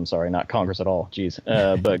was. I'm sorry, not Congress at all. Jeez.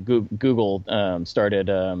 But Google started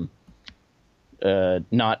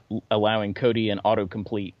not allowing Kodi and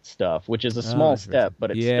autocomplete stuff, which is a small step, but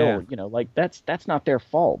it's still, that's not their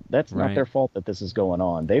fault. That's not their fault that this is going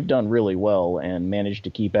on. They've done really well and managed to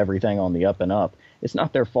keep everything on the up and up. It's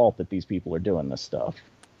not their fault that these people are doing this stuff.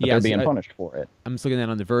 But they're being punished for it. I'm just looking at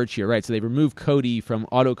that on The Verge here, right? So they removed Kodi from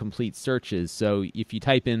autocomplete searches. So if you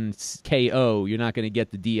type in KO, you're not going to get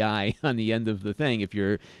the DI on the end of the thing if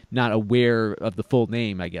you're not aware of the full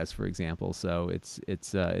name, I guess, for example. So it's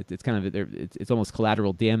kind of it's almost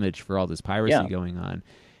collateral damage for all this piracy going on.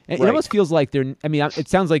 And it almost feels like it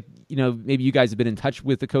sounds like, maybe you guys have been in touch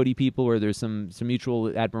with the Kodi people, or there's some mutual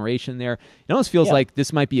admiration there. It almost feels like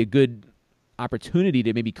this might be a good opportunity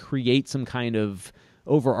to maybe create some kind of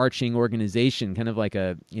overarching organization, kind of like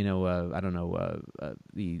the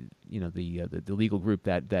legal group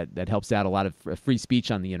that helps out a lot of free speech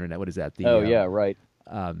on the internet. What is that? Right.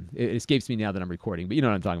 It escapes me now that I'm recording, but you know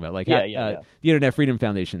what I'm talking about. Like the Internet Freedom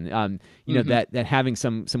Foundation. That having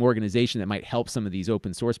some organization that might help some of these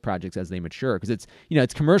open source projects as they mature, because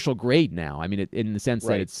it's commercial grade now. I mean, in the sense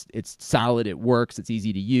that it's solid, it works, it's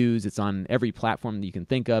easy to use, it's on every platform that you can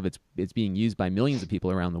think of. It's being used by millions of people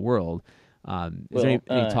around the world. Is there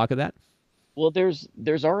any talk of that? Well, there's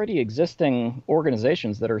already existing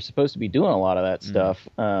organizations that are supposed to be doing a lot of that stuff.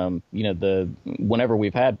 Whenever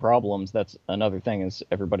we've had problems, that's another thing, is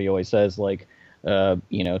everybody always says, like,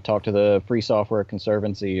 talk to the Free Software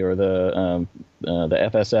Conservancy or the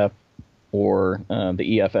FSF or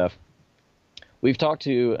the EFF. We've talked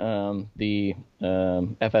to the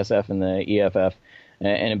FSF and the EFF,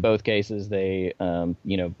 And in both cases, they,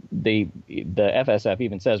 the FSF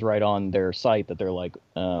even says right on their site that they're like,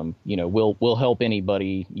 we'll help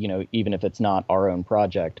anybody, even if it's not our own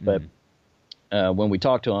project. But when we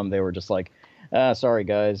talked to them, they were just like, sorry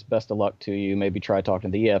guys, best of luck to you. Maybe try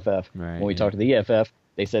talking to the EFF. Right, When we talked to the EFF,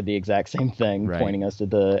 they said the exact same thing, pointing us to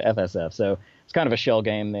the FSF. So it's kind of a shell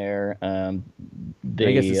game there. I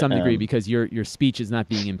guess to some degree, because your speech is not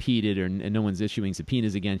being impeded, and no one's issuing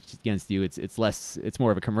subpoenas against you. It's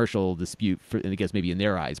more of a commercial dispute, I guess maybe in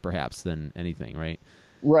their eyes, perhaps, than anything, right?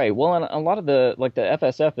 Right. Well, and a lot of the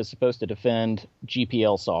FSF is supposed to defend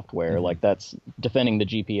GPL software. Like that's defending the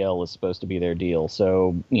GPL is supposed to be their deal.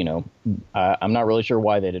 So, I'm not really sure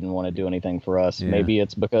why they didn't want to do anything for us. Yeah. Maybe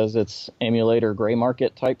it's because it's emulator gray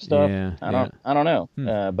market type stuff. Yeah, I don't know.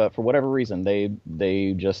 But for whatever reason,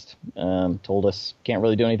 they just told us can't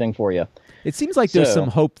really do anything for you. It seems like there's some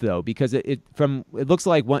hope though, because it looks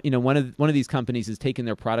like one of these companies has taken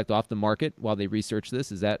their product off the market while they research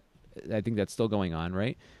this. Is that? I think that's still going on,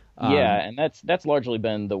 right? Yeah, and that's largely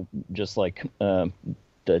been the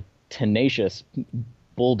tenacious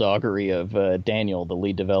bulldoggery of Daniel, the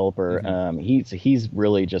lead developer. He's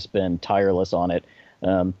really just been tireless on it.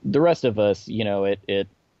 The rest of us, it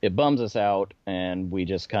bums us out, and we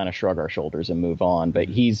just kind of shrug our shoulders and move on. But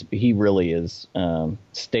he really is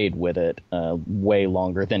stayed with it way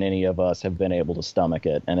longer than any of us have been able to stomach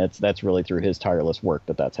it, and that's really through his tireless work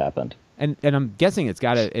that's happened. And I'm guessing it's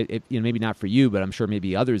got to, maybe not for you, but I'm sure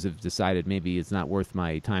maybe others have decided maybe it's not worth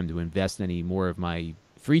my time to invest any more of my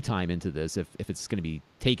free time into this if it's going to be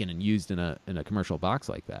taken and used in a commercial box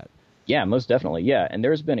like that. Yeah, most definitely. Yeah, and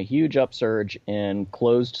there's been a huge upsurge in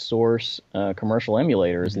closed source commercial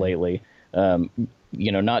emulators lately.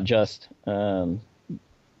 Not just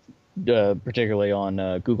particularly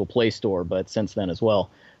on Google Play Store, but since then as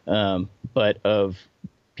well. But of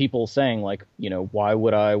people saying like, why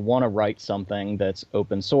would I want to write something that's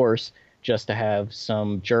open source just to have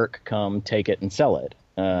some jerk come take it and sell it?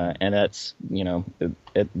 And that's,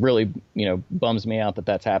 it really, bums me out that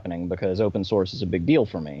that's happening, because open source is a big deal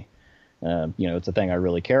for me. It's a thing I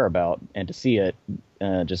really care about, and to see it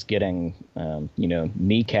just getting,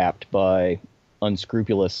 kneecapped by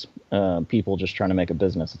unscrupulous people just trying to make a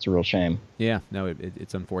business, it's a real shame. Yeah, no,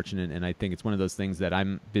 it's unfortunate, and I think it's one of those things that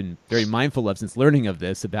I've been very mindful of since learning of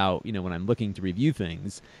this, about, when I'm looking to review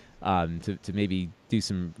things, to maybe do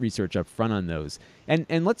some research up front on those.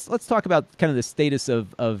 And let's talk about kind of the status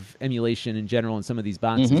of emulation in general in some of these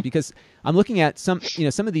boxes, because I'm looking at some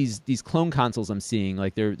of these clone consoles I'm seeing.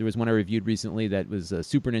 Like there was one I reviewed recently that was a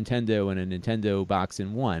Super Nintendo and a Nintendo box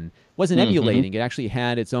in one. It wasn't emulating; it actually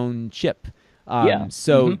had its own chip.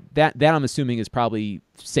 So that I'm assuming is probably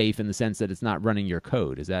safe in the sense that it's not running your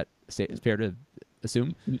code. Is that fair to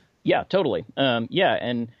assume? Yeah, totally. And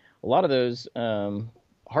a lot of those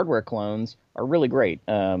hardware clones are really great.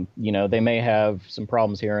 They may have some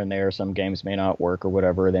problems here and there. Some games may not work or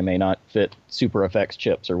whatever. They may not fit Super FX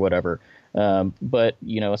chips or whatever. But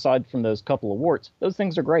aside from those couple of warts, those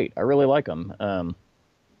things are great. I really like them.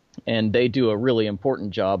 And they do a really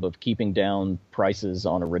important job of keeping down prices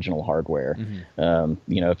on original hardware.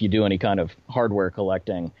 If you do any kind of hardware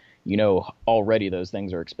collecting, already those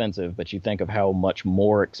things are expensive, but you think of how much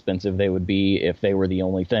more expensive they would be if they were the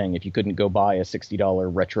only thing. If you couldn't go buy a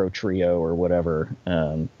 $60 retro trio or whatever,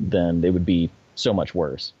 then they would be so much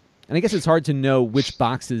worse. And I guess it's hard to know which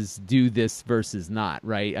boxes do this versus not,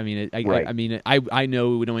 right? I mean, I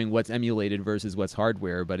know knowing what's emulated versus what's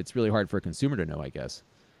hardware, but it's really hard for a consumer to know, I guess.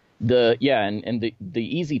 The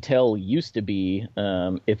easy tell used to be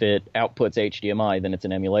if it outputs HDMI, then it's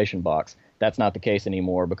an emulation box. That's not the case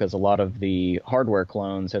anymore, because a lot of the hardware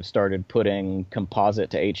clones have started putting composite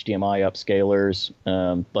to HDMI upscalers,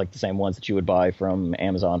 like the same ones that you would buy from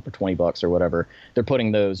Amazon for $20 or whatever. They're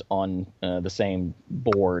putting those on the same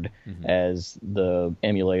board as the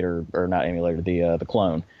emulator, or not emulator, the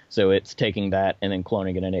clone. So it's taking that and then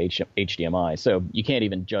cloning it in HDMI. So you can't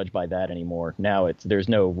even judge by that anymore. Now there's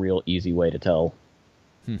no real easy way to tell.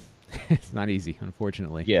 It's not easy,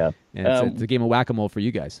 unfortunately. Yeah. And it's a game of whack-a-mole for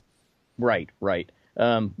you guys. Right.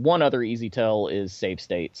 One other easy tell is save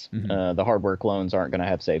states. The hardware clones aren't going to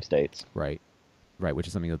have save states. Right, which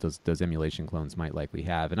is something that those emulation clones might likely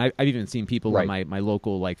have. And I've even seen people in my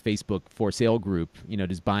local Facebook for sale group,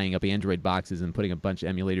 just buying up Android boxes and putting a bunch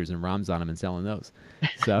of emulators and ROMs on them and selling those.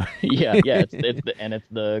 So it's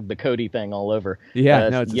the Cody thing all over.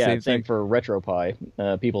 It's the same thing for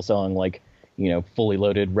RetroPie. People selling fully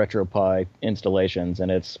loaded RetroPie installations,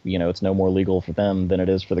 and it's no more legal for them than it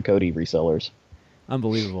is for the Kodi resellers.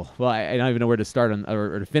 Unbelievable. Well, I don't even know where to start on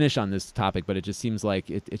or to finish on this topic, but it just seems like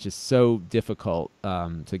it's just so difficult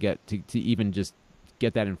to get to even just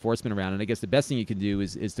get that enforcement around. And I guess the best thing you can do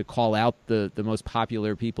is to call out the most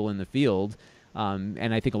popular people in the field.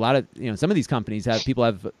 And I think a lot of, some of these companies have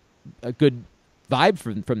a good vibe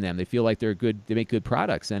from them. They feel like they're good. They make good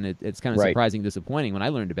products, and it's kind of surprising, disappointing when I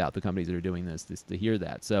learned about the companies that are doing this to hear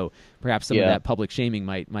that. So perhaps some of that public shaming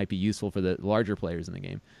might be useful for the larger players in the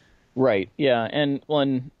game. Right. Yeah. And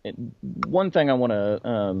one thing I want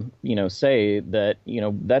to say that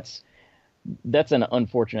that's an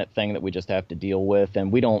unfortunate thing that we just have to deal with,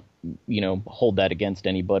 and we don't hold that against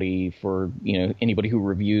anybody for anybody who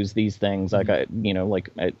reviews these things. I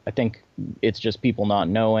think it's just people not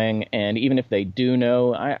knowing, and even if they do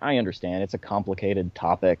know, I understand it's a complicated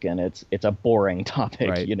topic and it's a boring topic.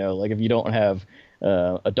 Right. Like if you don't have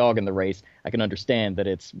a dog in the race, I can understand that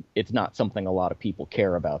it's not something a lot of people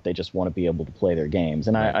care about. They just want to be able to play their games,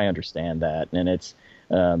 and I understand that, and it's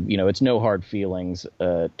it's no hard feelings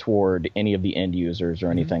toward any of the end users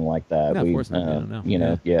or anything like that. No, of course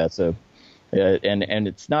not. So, and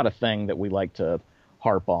it's not a thing that we like to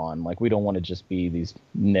harp on. Like, we don't want to just be these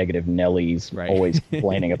negative Nellies always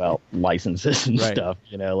complaining about licenses and stuff.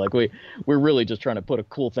 Like we're really just trying to put a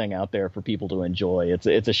cool thing out there for people to enjoy.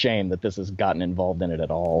 It's a shame that this has gotten involved in it at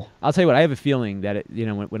all. I'll tell you what, I have a feeling that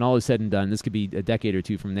when all is said and done, this could be a decade or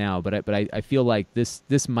two from now, but I feel like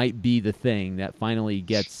this might be the thing that finally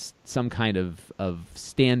gets some kind of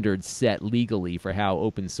standard set legally for how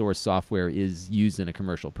open source software is used in a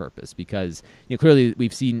commercial purpose, because clearly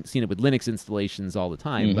we've seen it with Linux installations all the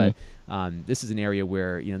time, but this is an area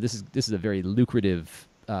where this is a very lucrative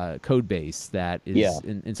code base that is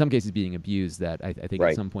in some cases being abused, that I think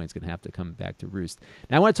at some point it's going to have to come back to roost.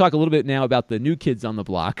 Now I want to talk a little bit now about the new kids on the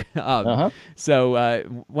block.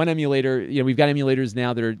 So one emulator, we've got emulators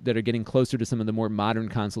now that are getting closer to some of the more modern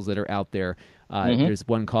consoles that are out there. There's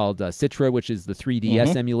one called Citra, which is the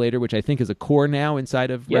 3DS emulator, which I think is a core now inside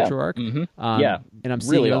of Retroarch. And I'm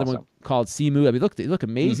seeing really another one called CEMU. I mean, they look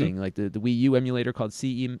amazing, like the Wii U emulator called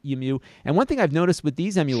CEMU. And one thing I've noticed with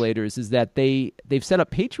these emulators is that they've set up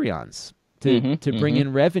Patreons to bring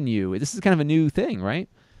in revenue. This is kind of a new thing, right?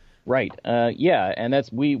 Right. And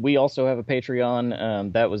that's we also have a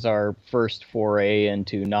Patreon. That was our first foray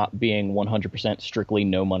into not being 100% strictly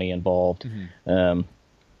no money involved.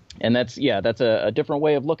 And that's a different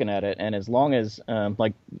way of looking at it. And as long as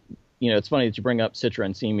it's funny that you bring up Citra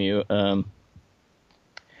and CEMU.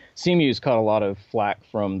 CEMU's caught a lot of flack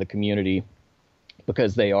from the community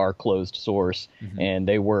because they are closed source, and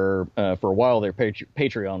they were for a while their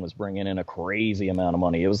Patreon was bringing in a crazy amount of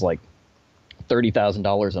money. It was like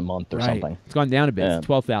 $30,000 a month or something. It's gone down a bit. It's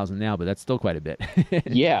 12,000 now, but that's still quite a bit.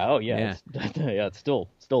 It's still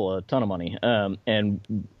a ton of money.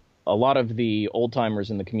 And a lot of the old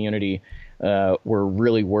timers in the community were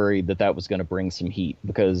really worried that was going to bring some heat,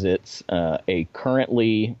 because it's a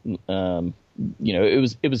currently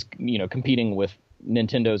it was competing with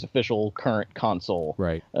Nintendo's official current console,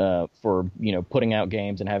 for putting out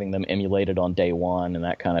games and having them emulated on day one and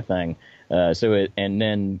that kind of thing. And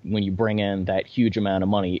then when you bring in that huge amount of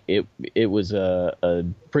money, it was a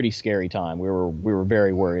pretty scary time. We were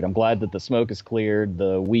very worried. I'm glad that the smoke is cleared.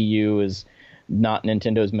 The Wii U is not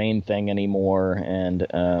Nintendo's main thing anymore, and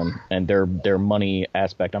their money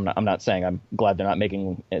aspect. I'm not saying I'm glad they're not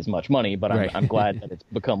making as much money, but I'm glad that it's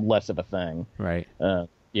become less of a thing.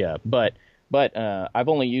 But I've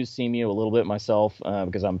only used CEMU a little bit myself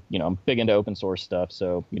because I'm big into open source stuff.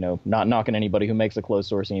 So not knocking anybody who makes a closed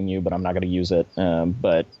source EMU, but I'm not going to use it.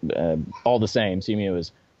 But all the same, CEMU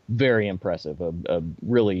is very impressive, a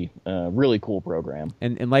really cool program.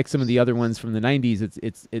 And like some of the other ones from the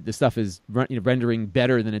 90s, the stuff is rendering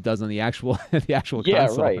better than it does on the actual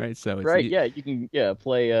console, right? So you can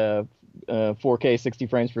play 4K 60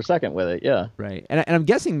 frames per second with it, right. And I'm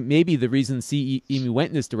guessing maybe the reason CEMU went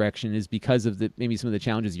in this direction is because of maybe some of the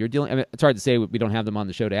challenges you're dealing. I mean, it's hard to say, we don't have them on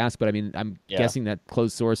the show to ask, but I mean, I'm guessing that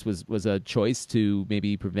closed source was a choice to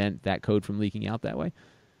maybe prevent that code from leaking out that way.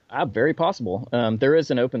 Very possible. There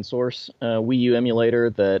is an open source Wii U emulator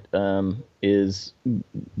that is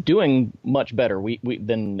doing much better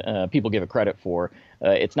than people give it credit for.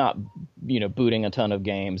 It's not, booting a ton of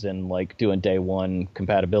games and like doing day one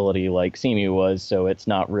compatibility like CEMU was. So it's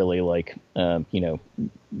not really like,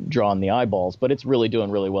 drawing the eyeballs, but it's really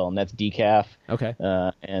doing really well. And that's decaf. Okay.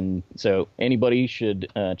 And so anybody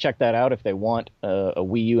should check that out if they want a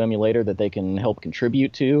Wii U emulator that they can help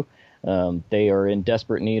contribute to. They are in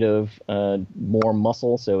desperate need of more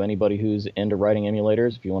muscle, so anybody who's into writing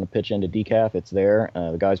emulators, if you want to pitch into decaf, it's there.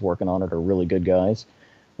 The guys working on it are really good guys.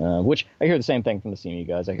 which I hear the same thing from the CMU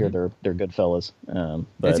guys. I hear they're good fellas. But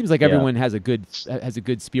it seems like everyone has a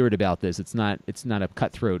good spirit about this. It's not a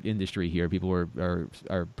cutthroat industry here. People are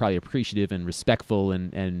probably appreciative and respectful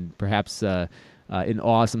and perhaps in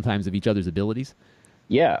awe sometimes of each other's abilities.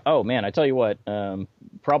 Yeah. Oh man, I tell you what.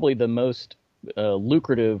 Probably the most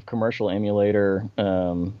lucrative commercial emulator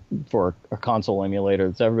for a console emulator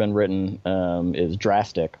that's ever been written is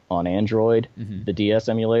Drastic on Android, the DS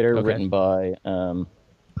emulator, written by a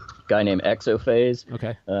guy named Exophase.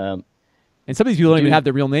 Okay. And some of these people don't even have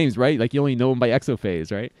their real names, right? Like, you only know them by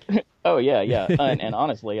Exophase, right? Oh, yeah, yeah. And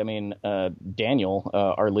honestly, I mean, Daniel,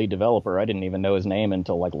 our lead developer, I didn't even know his name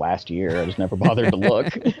until, like, last year. I just never bothered to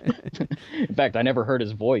look. In fact, I never heard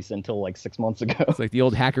his voice until, like, 6 months ago. It's like the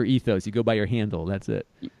old hacker ethos. You go by your handle. That's it.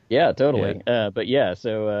 Yeah, totally. Yeah. But, yeah,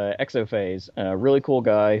 so Exophase, a really cool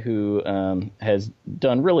guy who has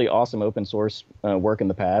done really awesome open source work in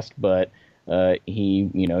the past, but he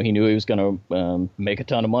knew he was going to make a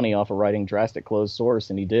ton of money off of writing Drastic closed source,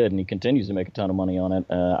 and he did, and he continues to make a ton of money on it.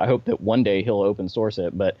 I hope that one day he'll open source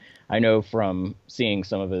it, but I know from seeing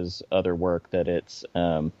some of his other work that it's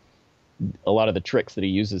a lot of the tricks that he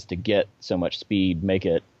uses to get so much speed make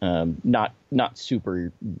it not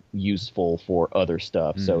super useful for other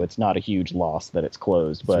stuff. So it's not a huge loss that it's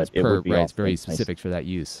closed, but so it would be it's very specific for that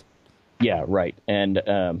use. Yeah, right. And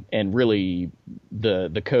really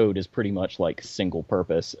the code is pretty much like single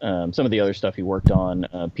purpose. Some of the other stuff he worked on,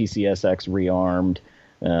 PCSX Rearmed,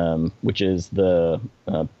 which is the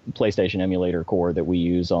PlayStation emulator core that we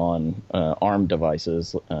use on ARM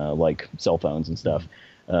devices like cell phones and stuff.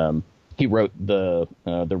 He wrote the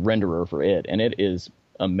renderer for it, and it is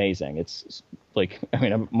amazing. It's like, I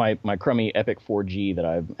mean, my crummy Epic 4G that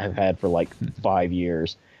I've had for like 5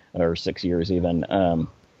 years or 6 years even.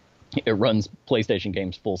 It runs PlayStation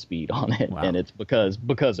games full speed on it, and it's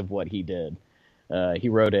because of what he did. He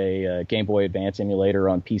wrote a Game Boy Advance emulator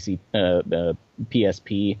on PSP,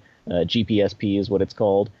 GPSP is what it's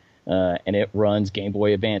called, and it runs Game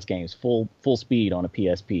Boy Advance games full speed on a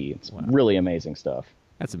PSP. It's really amazing stuff.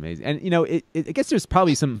 That's amazing. And, you know, I guess there's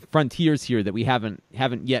probably some frontiers here that we haven't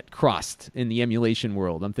yet crossed in the emulation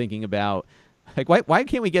world. I'm thinking about, like, why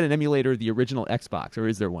can't we get an emulator of the original Xbox, or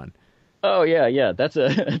is there one? Oh yeah. That's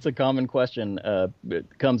a common question. It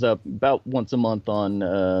comes up about once a month on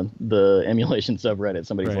the emulation subreddit.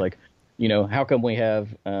 Somebody's like, how come we have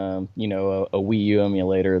a Wii U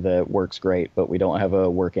emulator that works great, but we don't have a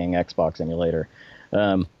working Xbox emulator?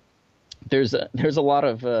 There's a lot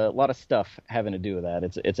of stuff having to do with that.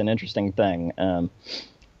 It's an interesting thing.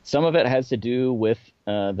 Some of it has to do with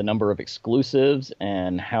the number of exclusives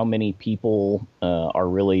and how many people are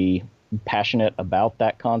really passionate about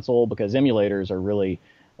that console, because emulators are really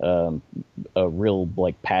a real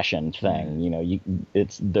like passion thing.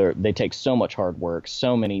 They take so much hard work,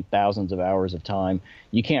 so many thousands of hours of time.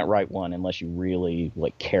 You can't write one unless you really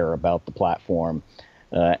like care about the platform,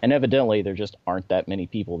 and evidently there just aren't that many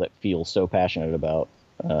people that feel so passionate about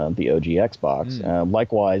the OG Xbox.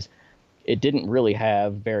 Likewise, it didn't really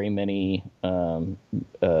have very many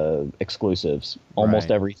exclusives.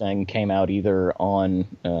 Almost everything came out either on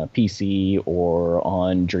PC or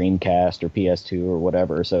on Dreamcast or PS2 or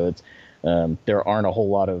whatever. So it's there aren't a whole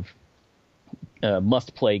lot of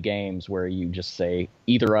must-play games where you just say,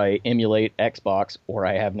 either I emulate Xbox or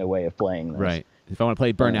I have no way of playing this. Right. If I want to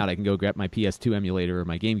play Burnout, I can go grab my PS2 emulator or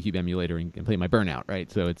my GameCube emulator and play my Burnout,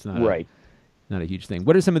 right? So it's not not a huge thing.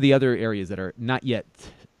 What are some of the other areas that are not yet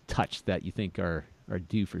touched that you think are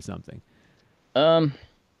due for something?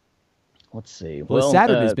 Let's see. Well,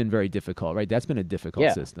 Saturn has been very difficult, right? That's been a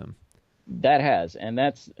difficult system. That has, and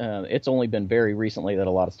that's it's only been very recently that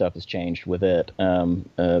a lot of stuff has changed with it.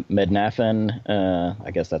 Mednafen,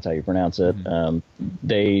 I guess that's how you pronounce it.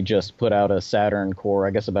 They just put out a Saturn core,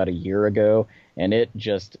 I guess about a year ago, and it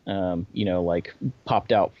just like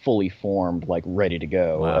popped out fully formed, like ready to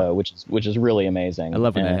go, which is really amazing. I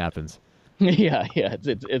love when that happens. Yeah,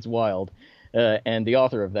 it's wild. And the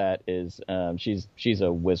author of that is she's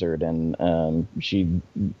a wizard, and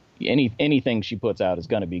anything she puts out is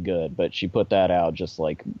going to be good, but she put that out just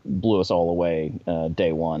like blew us all away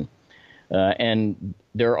day one. And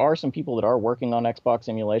there are some people that are working on Xbox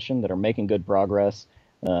emulation that are making good progress.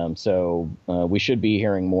 So we should be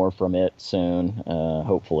hearing more from it soon,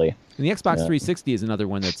 hopefully. And the Xbox 360 is another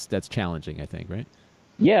one that's challenging, I think, right?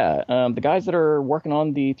 Yeah, the guys that are working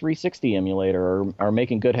on the 360 emulator are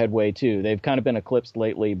making good headway too. They've kind of been eclipsed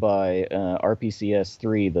lately by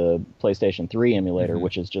RPCS3, the PlayStation 3 emulator,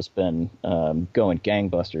 which has just been going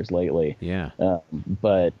gangbusters lately. Yeah.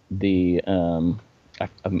 But the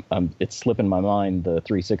it's slipping my mind, the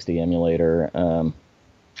 360 emulator.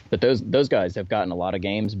 But those guys have gotten a lot of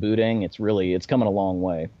games booting. It's coming a long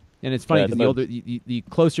way. And it's funny because the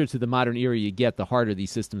closer to the modern era you get, the harder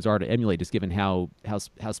these systems are to emulate, just given how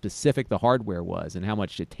specific the hardware was and how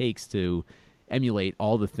much it takes to emulate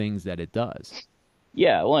all the things that it does.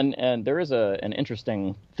 Yeah, well, and there is an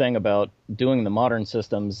interesting thing about doing the modern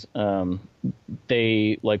systems.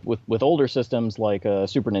 They, like with older systems like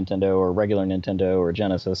Super Nintendo or regular Nintendo or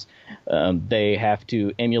Genesis, they have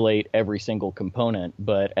to emulate every single component.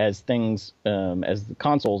 But as the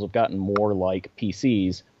consoles have gotten more like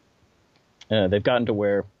PCs, they've gotten to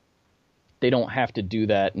where they don't have to do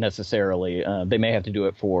that necessarily. They may have to do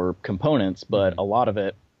it for components, but a lot of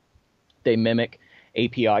it, they mimic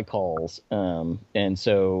API calls. And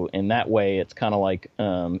so in that way, it's kind of like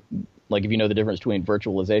if you know the difference between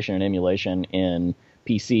virtualization and emulation in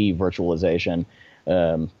PC virtualization,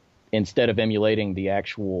 instead of emulating the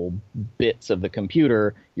actual bits of the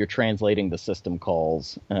computer, you're translating the system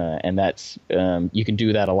calls. And that's, you can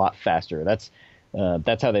do that a lot faster. That's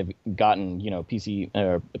how they've gotten,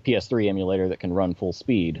 PS3 emulator that can run full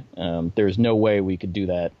speed. There's no way we could do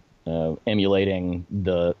that emulating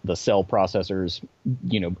the cell processors,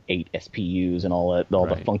 8 SPUs and all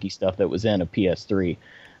the funky stuff that was in a PS3.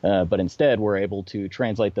 But instead, we're able to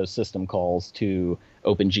translate those system calls to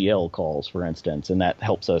OpenGL calls, for instance, and that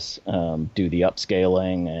helps us do the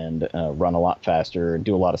upscaling and run a lot faster and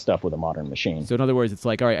do a lot of stuff with a modern machine. So in other words, it's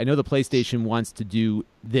like, all right, I know the PlayStation wants to do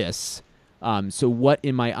this, so what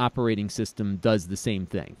in my operating system does the same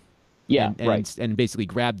thing? Yeah, and basically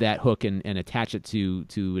grab that hook and attach it to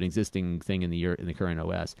an existing thing in the current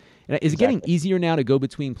OS. And is it getting easier now to go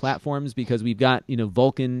between platforms because we've got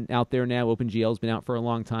Vulkan out there now? OpenGL's been out for a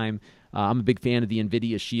long time. I'm a big fan of the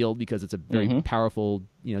NVIDIA Shield because it's a very powerful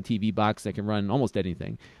TV box that can run almost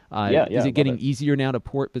anything. Is it getting easier now to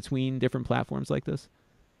port between different platforms like this?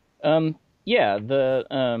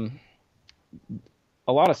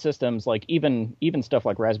 A lot of systems, like even stuff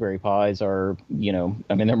like Raspberry Pis are,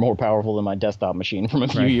 they're more powerful than my desktop machine from a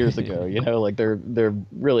few years ago. Like they're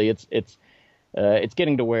really, it's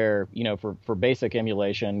getting to where, for basic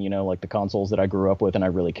emulation, like the consoles that I grew up with and I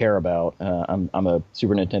really care about. I'm a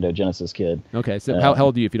Super Nintendo Genesis kid. Okay, so how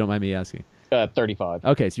old are you, if you don't mind me asking? 35.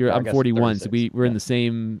 Okay, so I'm 41, so we're in the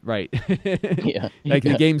same, right. Yeah. Like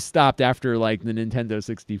the game stopped after like the Nintendo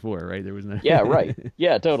 64, right? There was no... Yeah, right.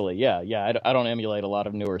 Yeah, totally. Yeah. I don't emulate a lot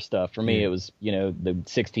of newer stuff. For me, it was, the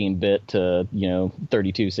 16-bit to,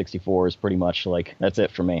 32, 64 is pretty much like, that's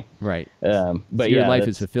it for me. Right. But so your life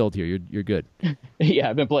is fulfilled here. You're good. Yeah,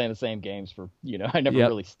 I've been playing the same games for, I never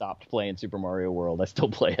really stopped playing Super Mario World. I still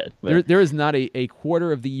play it. But... There is not a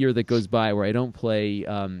quarter of the year that goes by where I don't play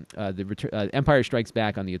Empire Strikes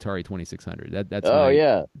Back on the Atari 2600. That's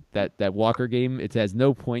that Walker game. It has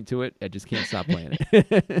no point to it. I just can't stop playing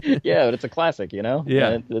it. Yeah, but it's a classic, Yeah,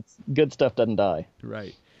 it's good stuff doesn't die.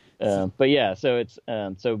 Right. But yeah, so it's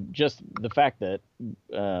so just the fact that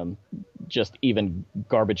just even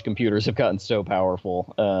garbage computers have gotten so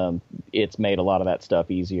powerful, it's made a lot of that stuff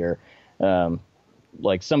easier.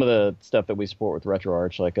 Like some of the stuff that we support with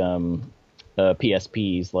Retroarch, like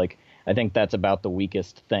PSPs, like I think that's about the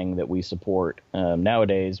weakest thing that we support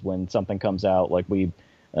nowadays. When something comes out, like we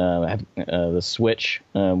have the Switch,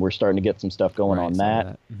 we're starting to get some stuff going on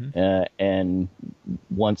that. And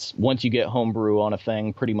once you get homebrew on a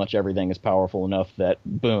thing, pretty much everything is powerful enough that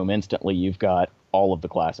boom, instantly you've got all of the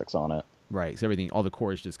classics on it. Right. So all the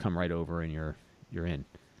cores just come right over, and you're in.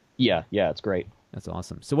 Yeah, it's great. That's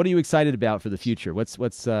awesome. So what are you excited about for the future?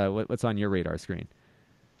 What's on your radar screen?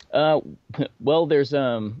 Well, there's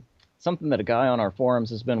something that a guy on our forums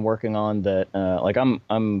has been working on that, like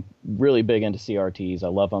I'm really big into CRTs. I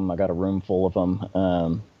love them. I got a room full of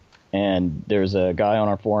them. And there's a guy on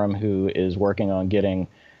our forum who is working on getting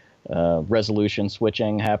resolution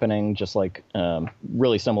switching happening, just like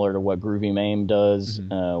really similar to what Groovy MAME does,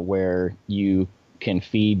 where you can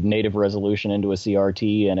feed native resolution into a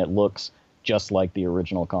CRT and it looks just like the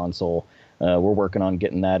original console. We're working on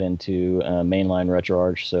getting that into mainline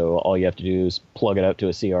Retroarch, so all you have to do is plug it up to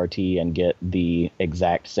a CRT and get the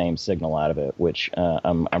exact same signal out of it, which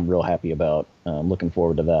I'm real happy about. Looking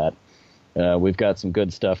forward to that. We've got some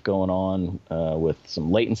good stuff going on with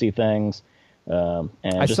some latency things. And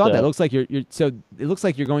I saw that. It looks like it looks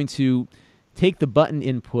like you're going to take the button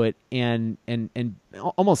input and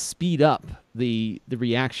almost speed up the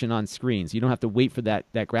reaction on screens. You don't have to wait for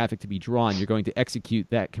that graphic to be drawn. You're going to execute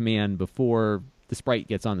that command before the sprite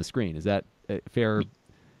gets on the screen. Is that a fair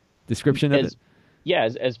description of it? Yeah,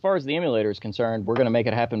 as far as the emulator is concerned, we're going to make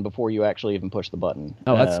it happen before you actually even push the button.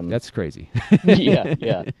 Oh, that's crazy.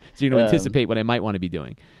 Yeah. So you don't anticipate what I might want to be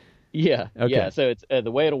doing. Yeah, okay. Yeah. So it's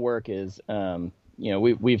the way it'll work is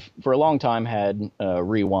we've for a long time had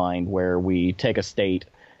rewind, where we take a state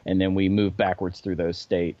and then we move backwards through those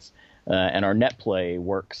states. And our net play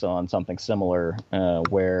works on something similar,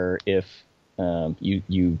 where if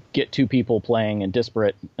you get two people playing in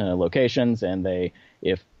disparate locations, and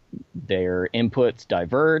if their inputs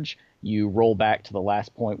diverge, you roll back to the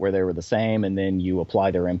last point where they were the same, and then you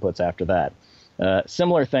apply their inputs after that.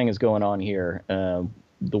 Similar thing is going on here.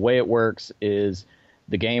 The way it works is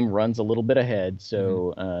the game runs a little bit ahead,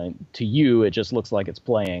 so to you it just looks like it's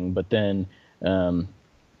playing, but then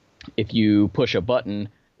if you push a button,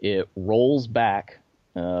 it rolls back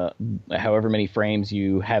however many frames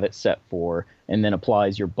you have it set for, and then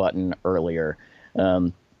applies your button earlier.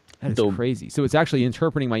 That is crazy. So it's actually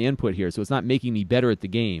interpreting my input here, so it's not making me better at the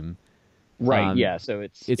game. Right, yeah. So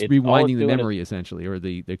it's rewinding the memory, essentially, or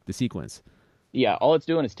the sequence. Yeah, all it's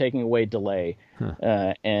doing is taking away delay.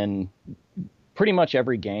 And pretty much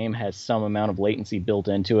every game has some amount of latency built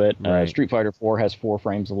into it. Right. Street Fighter IV has 4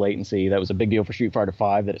 frames of latency. That was a big deal for Street Fighter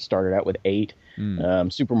V, that it started out with 8.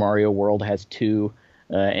 Super Mario World has 2.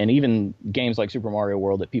 And even games like Super Mario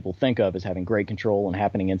World that people think of as having great control and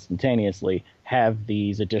happening instantaneously have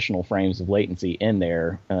these additional frames of latency in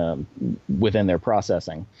there within their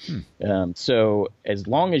processing. So as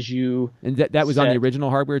long as you... And that was on the original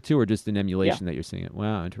hardware too, or just an emulation that you're seeing it?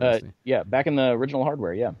 Wow, interesting. Yeah, back in the original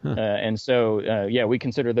hardware, yeah. And so, we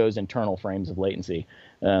consider those internal frames of latency.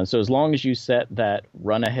 So as long as you set that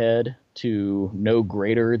run ahead to no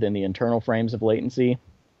greater than the internal frames of latency,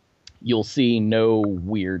 you'll see no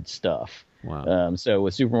weird stuff. Wow. So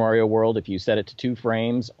with Super Mario World, if you set it to 2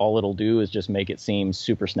 frames, all it'll do is just make it seem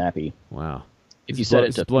super snappy. Wow. If you set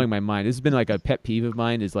it to... It's blowing my mind. This has been like a pet peeve of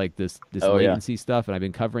mine, is like this latency stuff, and I've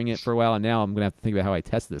been covering it for a while, and now I'm going to have to think about how I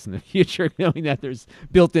test this in the future, knowing that there's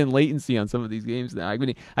built-in latency on some of these games now. I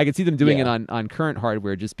mean, I can see them doing it on current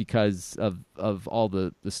hardware just because of all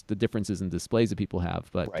the differences in displays that people have.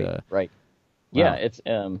 But right. Wow. Yeah, it's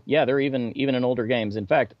they're even in older games. In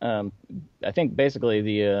fact, I think basically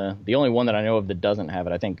the only one that I know of that doesn't have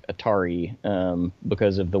it, I think Atari,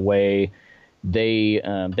 because of the way they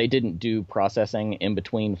didn't do processing in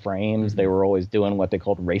between frames. They were always doing what they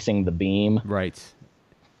called racing the beam. Right.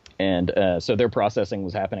 And so their processing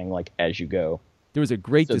was happening like as you go. There was a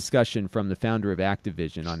great discussion from the founder of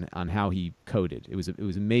Activision on how he coded. It was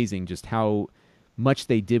amazing just how much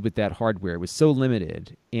they did with that hardware. It was so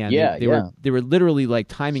limited, and they were literally like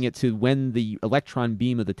timing it to when the electron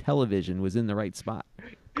beam of the television was in the right spot.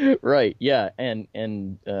 Right, yeah, and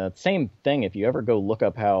same thing. If you ever go look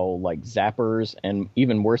up how like zappers, and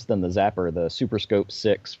even worse than the zapper, the Super Scope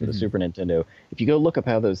 6 for the Super Nintendo, if you go look up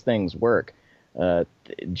how those things work,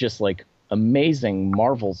 just like amazing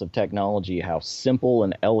marvels of technology, how simple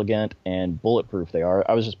and elegant and bulletproof they are.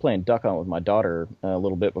 I was just playing Duck Hunt with my daughter a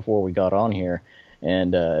little bit before we got on here,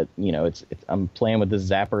 and I'm playing with this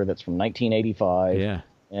zapper that's from 1985. Yeah.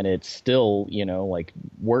 And it still, like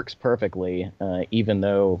works perfectly, even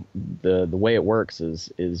though the way it works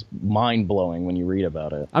is mind blowing when you read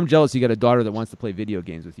about it. I'm jealous you got a daughter that wants to play video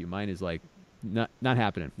games with you. Mine is like not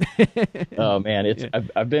happening. Oh man,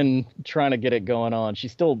 I've been trying to get it going on.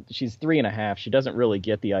 She's 3.5. She doesn't really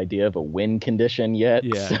get the idea of a win condition yet.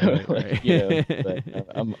 Yeah, so, right. But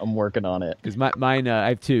I'm working on it. Because mine, I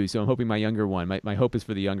have 2, so I'm hoping my younger one. My hope is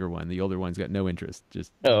for the younger one. The older one's got no interest.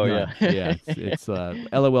 Just none. Yeah. It's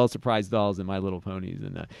LOL Surprise Dolls and My Little Ponies.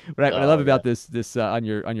 And what I love about this on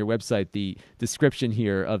your website, the description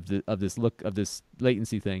here of this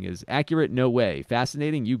latency thing is accurate, no way.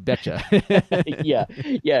 Fascinating, you betcha. yeah,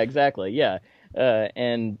 exactly. Yeah.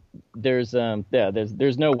 And there's no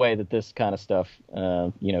way that this kind of stuff,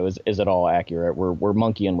 is at all accurate. We're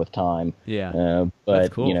monkeying with time. Yeah. But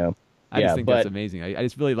that's cool. I just think that's amazing. I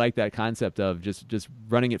just really like that concept of just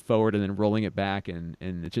running it forward and then rolling it back, and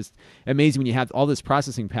it's just amazing when you have all this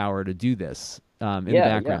processing power to do this in the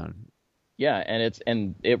background. Yeah,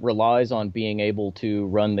 and it relies on being able to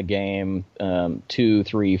run the game 2,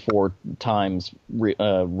 3, 4 times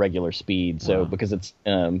regular speed. So because it's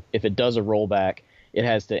if it does a rollback, it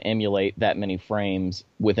has to emulate that many frames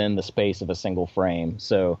within the space of a single frame.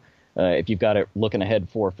 So if you've got it looking ahead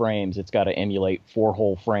 4 frames, it's got to emulate 4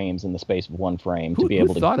 whole frames in the space of 1 frame to be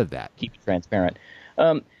able to thought of that? Keep it transparent.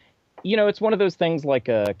 It's one of those things like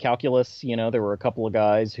calculus. There were a couple of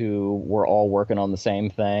guys who were all working on the same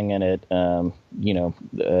thing, and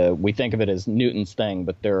it, we think of it as Newton's thing,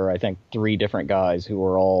 but there are, I think, 3 different guys who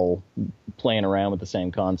were all playing around with the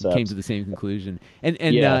same concept. Came to the same conclusion, and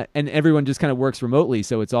everyone just kind of works remotely,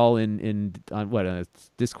 so it's all on a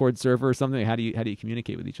Discord server or something. How do you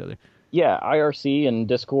communicate with each other? Yeah, IRC and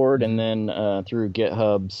Discord, and then through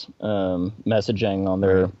GitHub's messaging on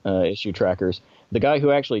their issue trackers. The guy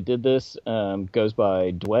who actually did this goes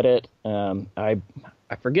by Dwedit.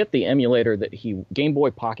 I forget the emulator that Game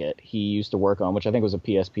Boy Pocket he used to work on, which I think was a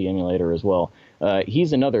PSP emulator as well.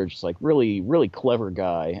 He's another just like really, really clever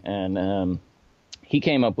guy, and he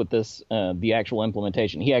came up with this, the actual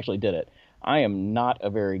implementation. He actually did it. I am not a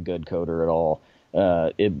very good coder at all.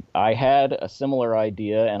 I had a similar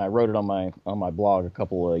idea, and I wrote it on my blog a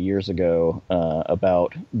couple of years ago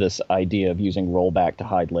about this idea of using rollback to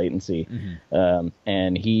hide latency.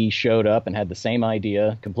 And he showed up and had the same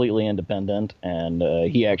idea, completely independent, and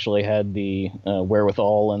he actually had the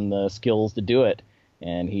wherewithal and the skills to do it.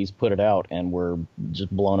 And he's put it out, and we're just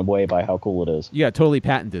blown away by how cool it is. Yeah, totally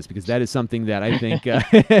patent this, because that is something that I think.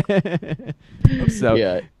 So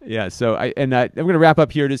yeah. So I'm going to wrap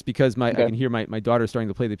up here just because I can hear my daughter starting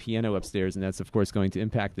to play the piano upstairs, and that's of course going to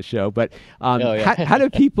impact the show. But how do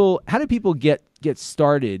people get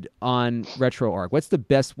started on RetroArch? What's the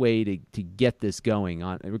best way to get this going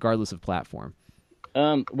on, regardless of platform?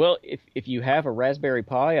 Well, if you have a Raspberry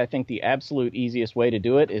Pi, I think the absolute easiest way to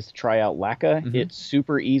do it is to try out Laka. It's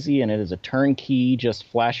super easy, and it is a turnkey. Just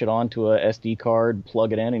flash it onto a SD card,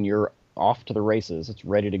 plug it in, and you're off to the races. It's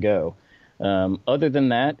ready to go. Other than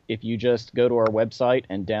that, if you just go to our website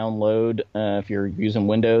and download, if you're using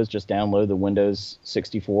Windows, just download the Windows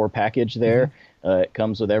 64 package there. It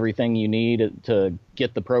comes with everything you need to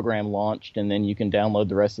get the program launched, and then you can download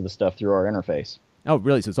the rest of the stuff through our interface. Oh,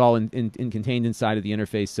 really? So it's all contained inside of the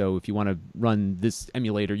interface. So if you want to run this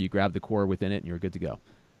emulator, you grab the core within it, and you're good to go.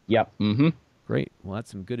 Yep. Great. Well,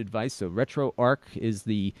 that's some good advice. So RetroArch is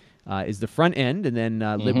the front end, and then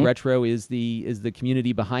Libretro is the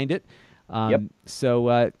community behind it. So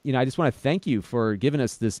I just want to thank you for giving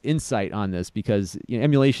us this insight on this, because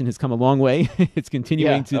emulation has come a long way. It's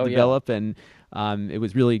continuing to develop, and it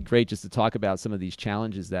was really great just to talk about some of these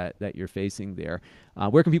challenges that you're facing there.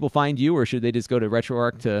 Where can people find you, or should they just go to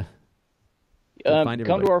RetroArch to find everybody?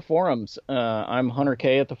 Come to our forums. I'm Hunter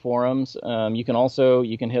K at the forums. You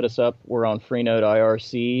can hit us up. We're on Freenode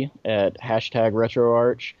IRC at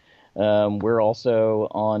 #RetroArch. We're also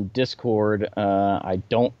on Discord. I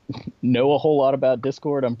don't know a whole lot about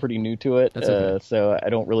Discord. I'm pretty new to it, so I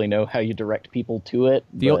don't really know how you direct people to it.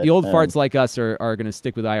 The old farts like us are going to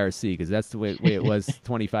stick with IRC, because that's the way it was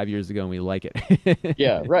 25 years ago, and we like it.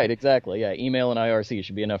 Yeah, right, exactly. Yeah, email and IRC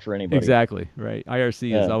should be enough for anybody. Exactly, right.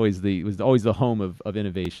 IRC was always the home of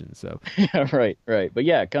innovation. So right. But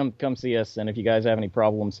yeah, come see us, and if you guys have any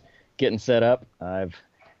problems getting set up, I've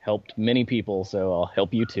helped many people, so I'll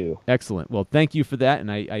help you too. Excellent. Well, thank you for that, and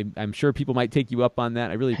I'm sure people might take you up on that.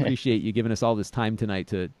 I really appreciate you giving us all this time tonight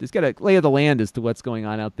to just get a lay of the land as to what's going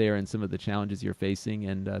on out there and some of the challenges you're facing.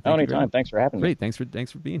 And anytime. Thanks for having me. Great. Thanks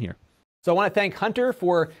for being here. So I want to thank Hunter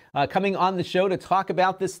for coming on the show to talk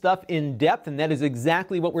about this stuff in depth, and that is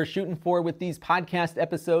exactly what we're shooting for with these podcast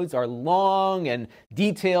episodes, are long and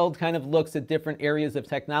detailed kind of looks at different areas of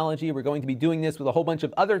technology. We're going to be doing this with a whole bunch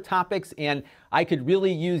of other topics, and I could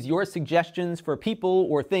really use your suggestions for people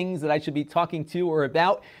or things that I should be talking to or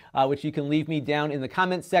about, which you can leave me down in the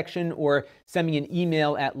comments section or send me an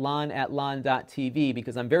email at Lon@Lon.TV,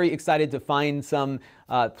 because I'm very excited to find some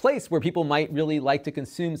place where people might really like to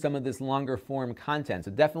consume some of this longer form content.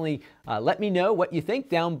 So definitely let me know what you think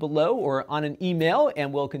down below or on an email,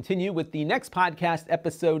 and we'll continue with the next podcast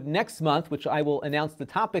episode next month, which I will announce the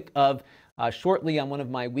topic of shortly on one of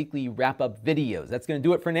my weekly wrap-up videos. That's going to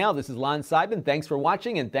do it for now. This is Lon Seidman. Thanks for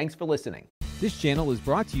watching, and thanks for listening. This channel is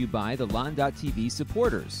brought to you by the Lon.TV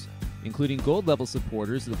supporters, including gold-level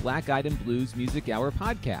supporters of the Black Eyed and Blues Music Hour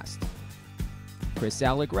podcast, Chris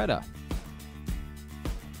Allegretta,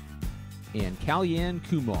 and Kalyan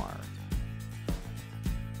Kumar.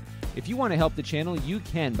 If you want to help the channel, you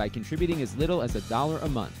can by contributing as little as $1 a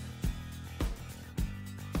month.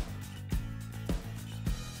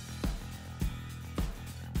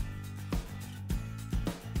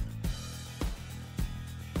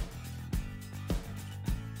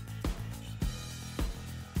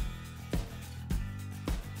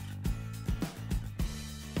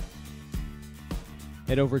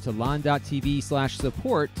 Head over to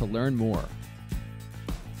Lon.TV/support to learn more.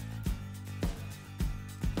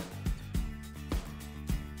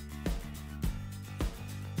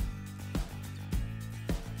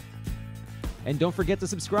 And don't forget to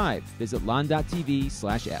subscribe. Visit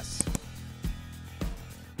Lon.TV/S.